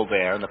enslaved people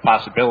there and the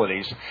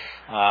possibilities,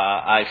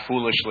 I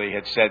foolishly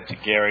had said to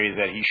Gary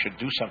that he should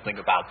do something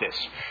about this,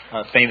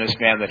 famous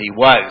man that he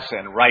was,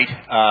 and write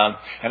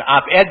an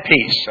op-ed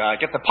piece,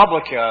 get the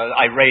public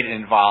irate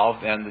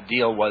involved, and the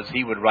deal was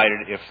he would write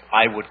it if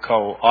I would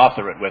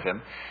co-author it with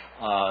him.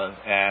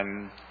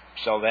 And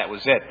so that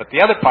was it. But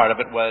the other part of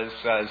it was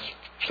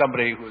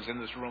somebody who was in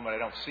this room, and I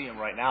don't see him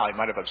right now, he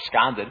might have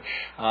absconded,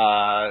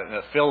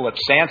 Phil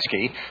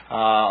Lipsansky,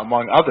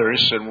 among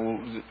others,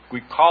 and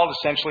we called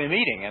essentially a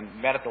meeting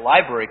and met at the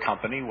library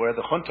company where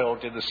the junto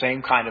did the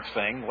same kind of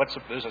thing.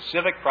 There's a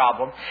civic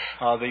problem,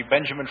 the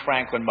Benjamin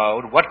Franklin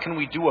mode. What can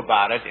we do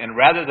about it? And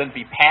rather than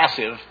be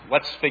passive,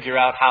 let's figure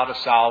out how to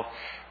solve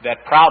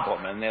that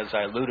problem. And as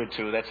I alluded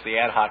to, that's the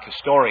ad hoc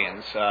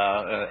historians,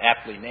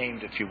 aptly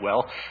named, if you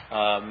will,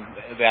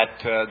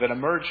 that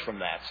emerged from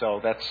that. So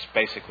that's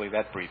basically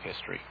that brief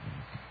history.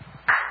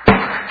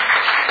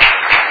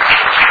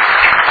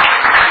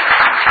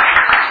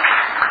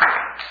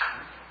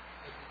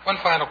 One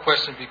final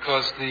question,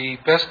 because the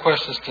best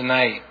questions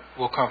tonight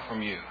will come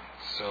from you.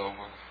 So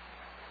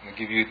we're going to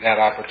give you that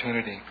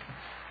opportunity.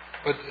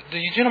 But do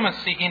you gentlemen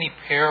see any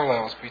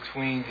parallels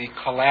between the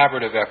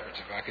collaborative efforts,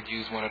 if I could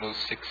use one of those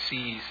 6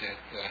 C's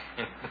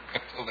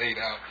that laid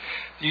out?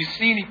 Do you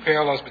see any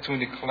parallels between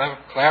the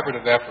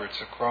collaborative efforts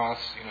across,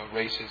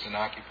 races and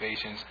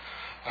occupations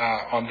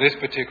on this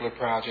particular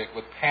project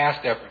with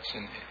past efforts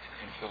in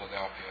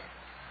Philadelphia?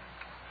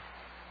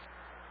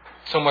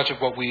 So much of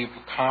what we've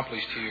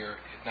accomplished here,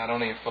 not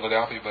only in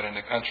Philadelphia but in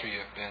the country,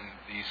 have been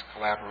these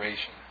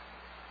collaborations.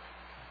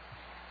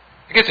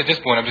 I guess at this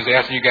point I'm just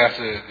asking you guys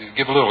to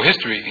give a little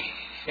history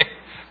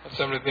of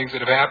some of the things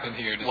that have happened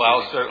here this Well, I'll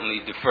evening. certainly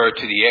defer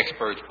to the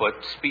experts, but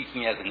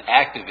speaking as an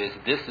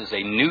activist, this is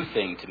a new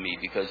thing to me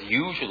because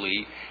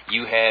usually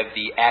you have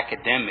the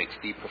academics,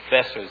 the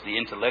professors, the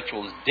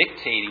intellectuals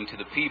dictating to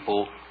the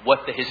people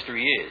what the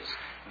history is.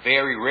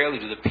 Very rarely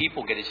do the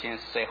people get a chance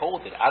to say,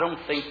 hold it, I don't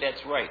think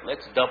that's right.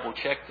 Let's double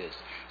check this.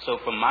 So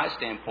from my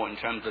standpoint, in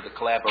terms of the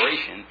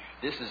collaboration,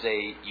 this is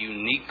a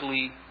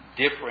uniquely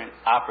different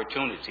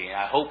opportunity. And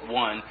I hope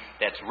one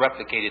that's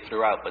replicated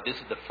throughout. But this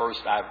is the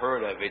first I've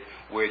heard of it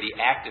where the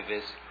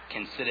activists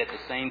can sit at the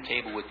same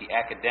table with the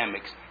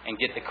academics and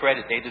get the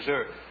credit they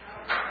deserve.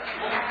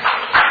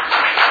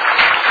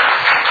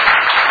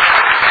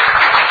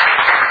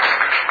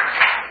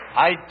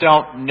 I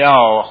don't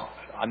know.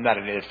 I'm not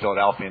a native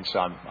Philadelphian, so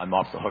I'm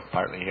off the hook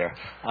partly here.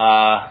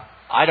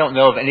 I don't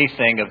know of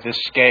anything of this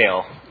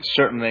scale,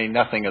 certainly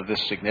nothing of this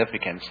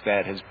significance,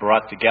 that has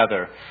brought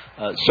together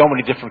so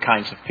many different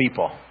kinds of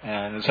people.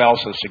 And as I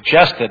also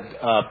suggested,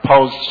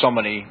 posed so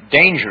many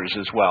dangers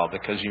as well,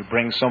 because you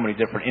bring so many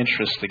different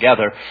interests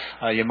together,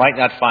 you might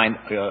not find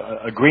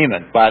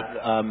agreement. But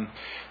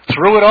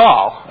through it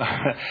all,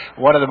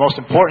 one of the most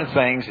important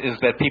things is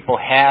that people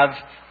have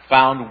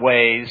found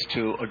ways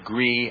to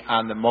agree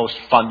on the most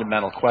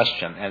fundamental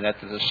question, and that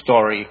the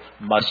story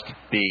must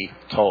be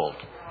told.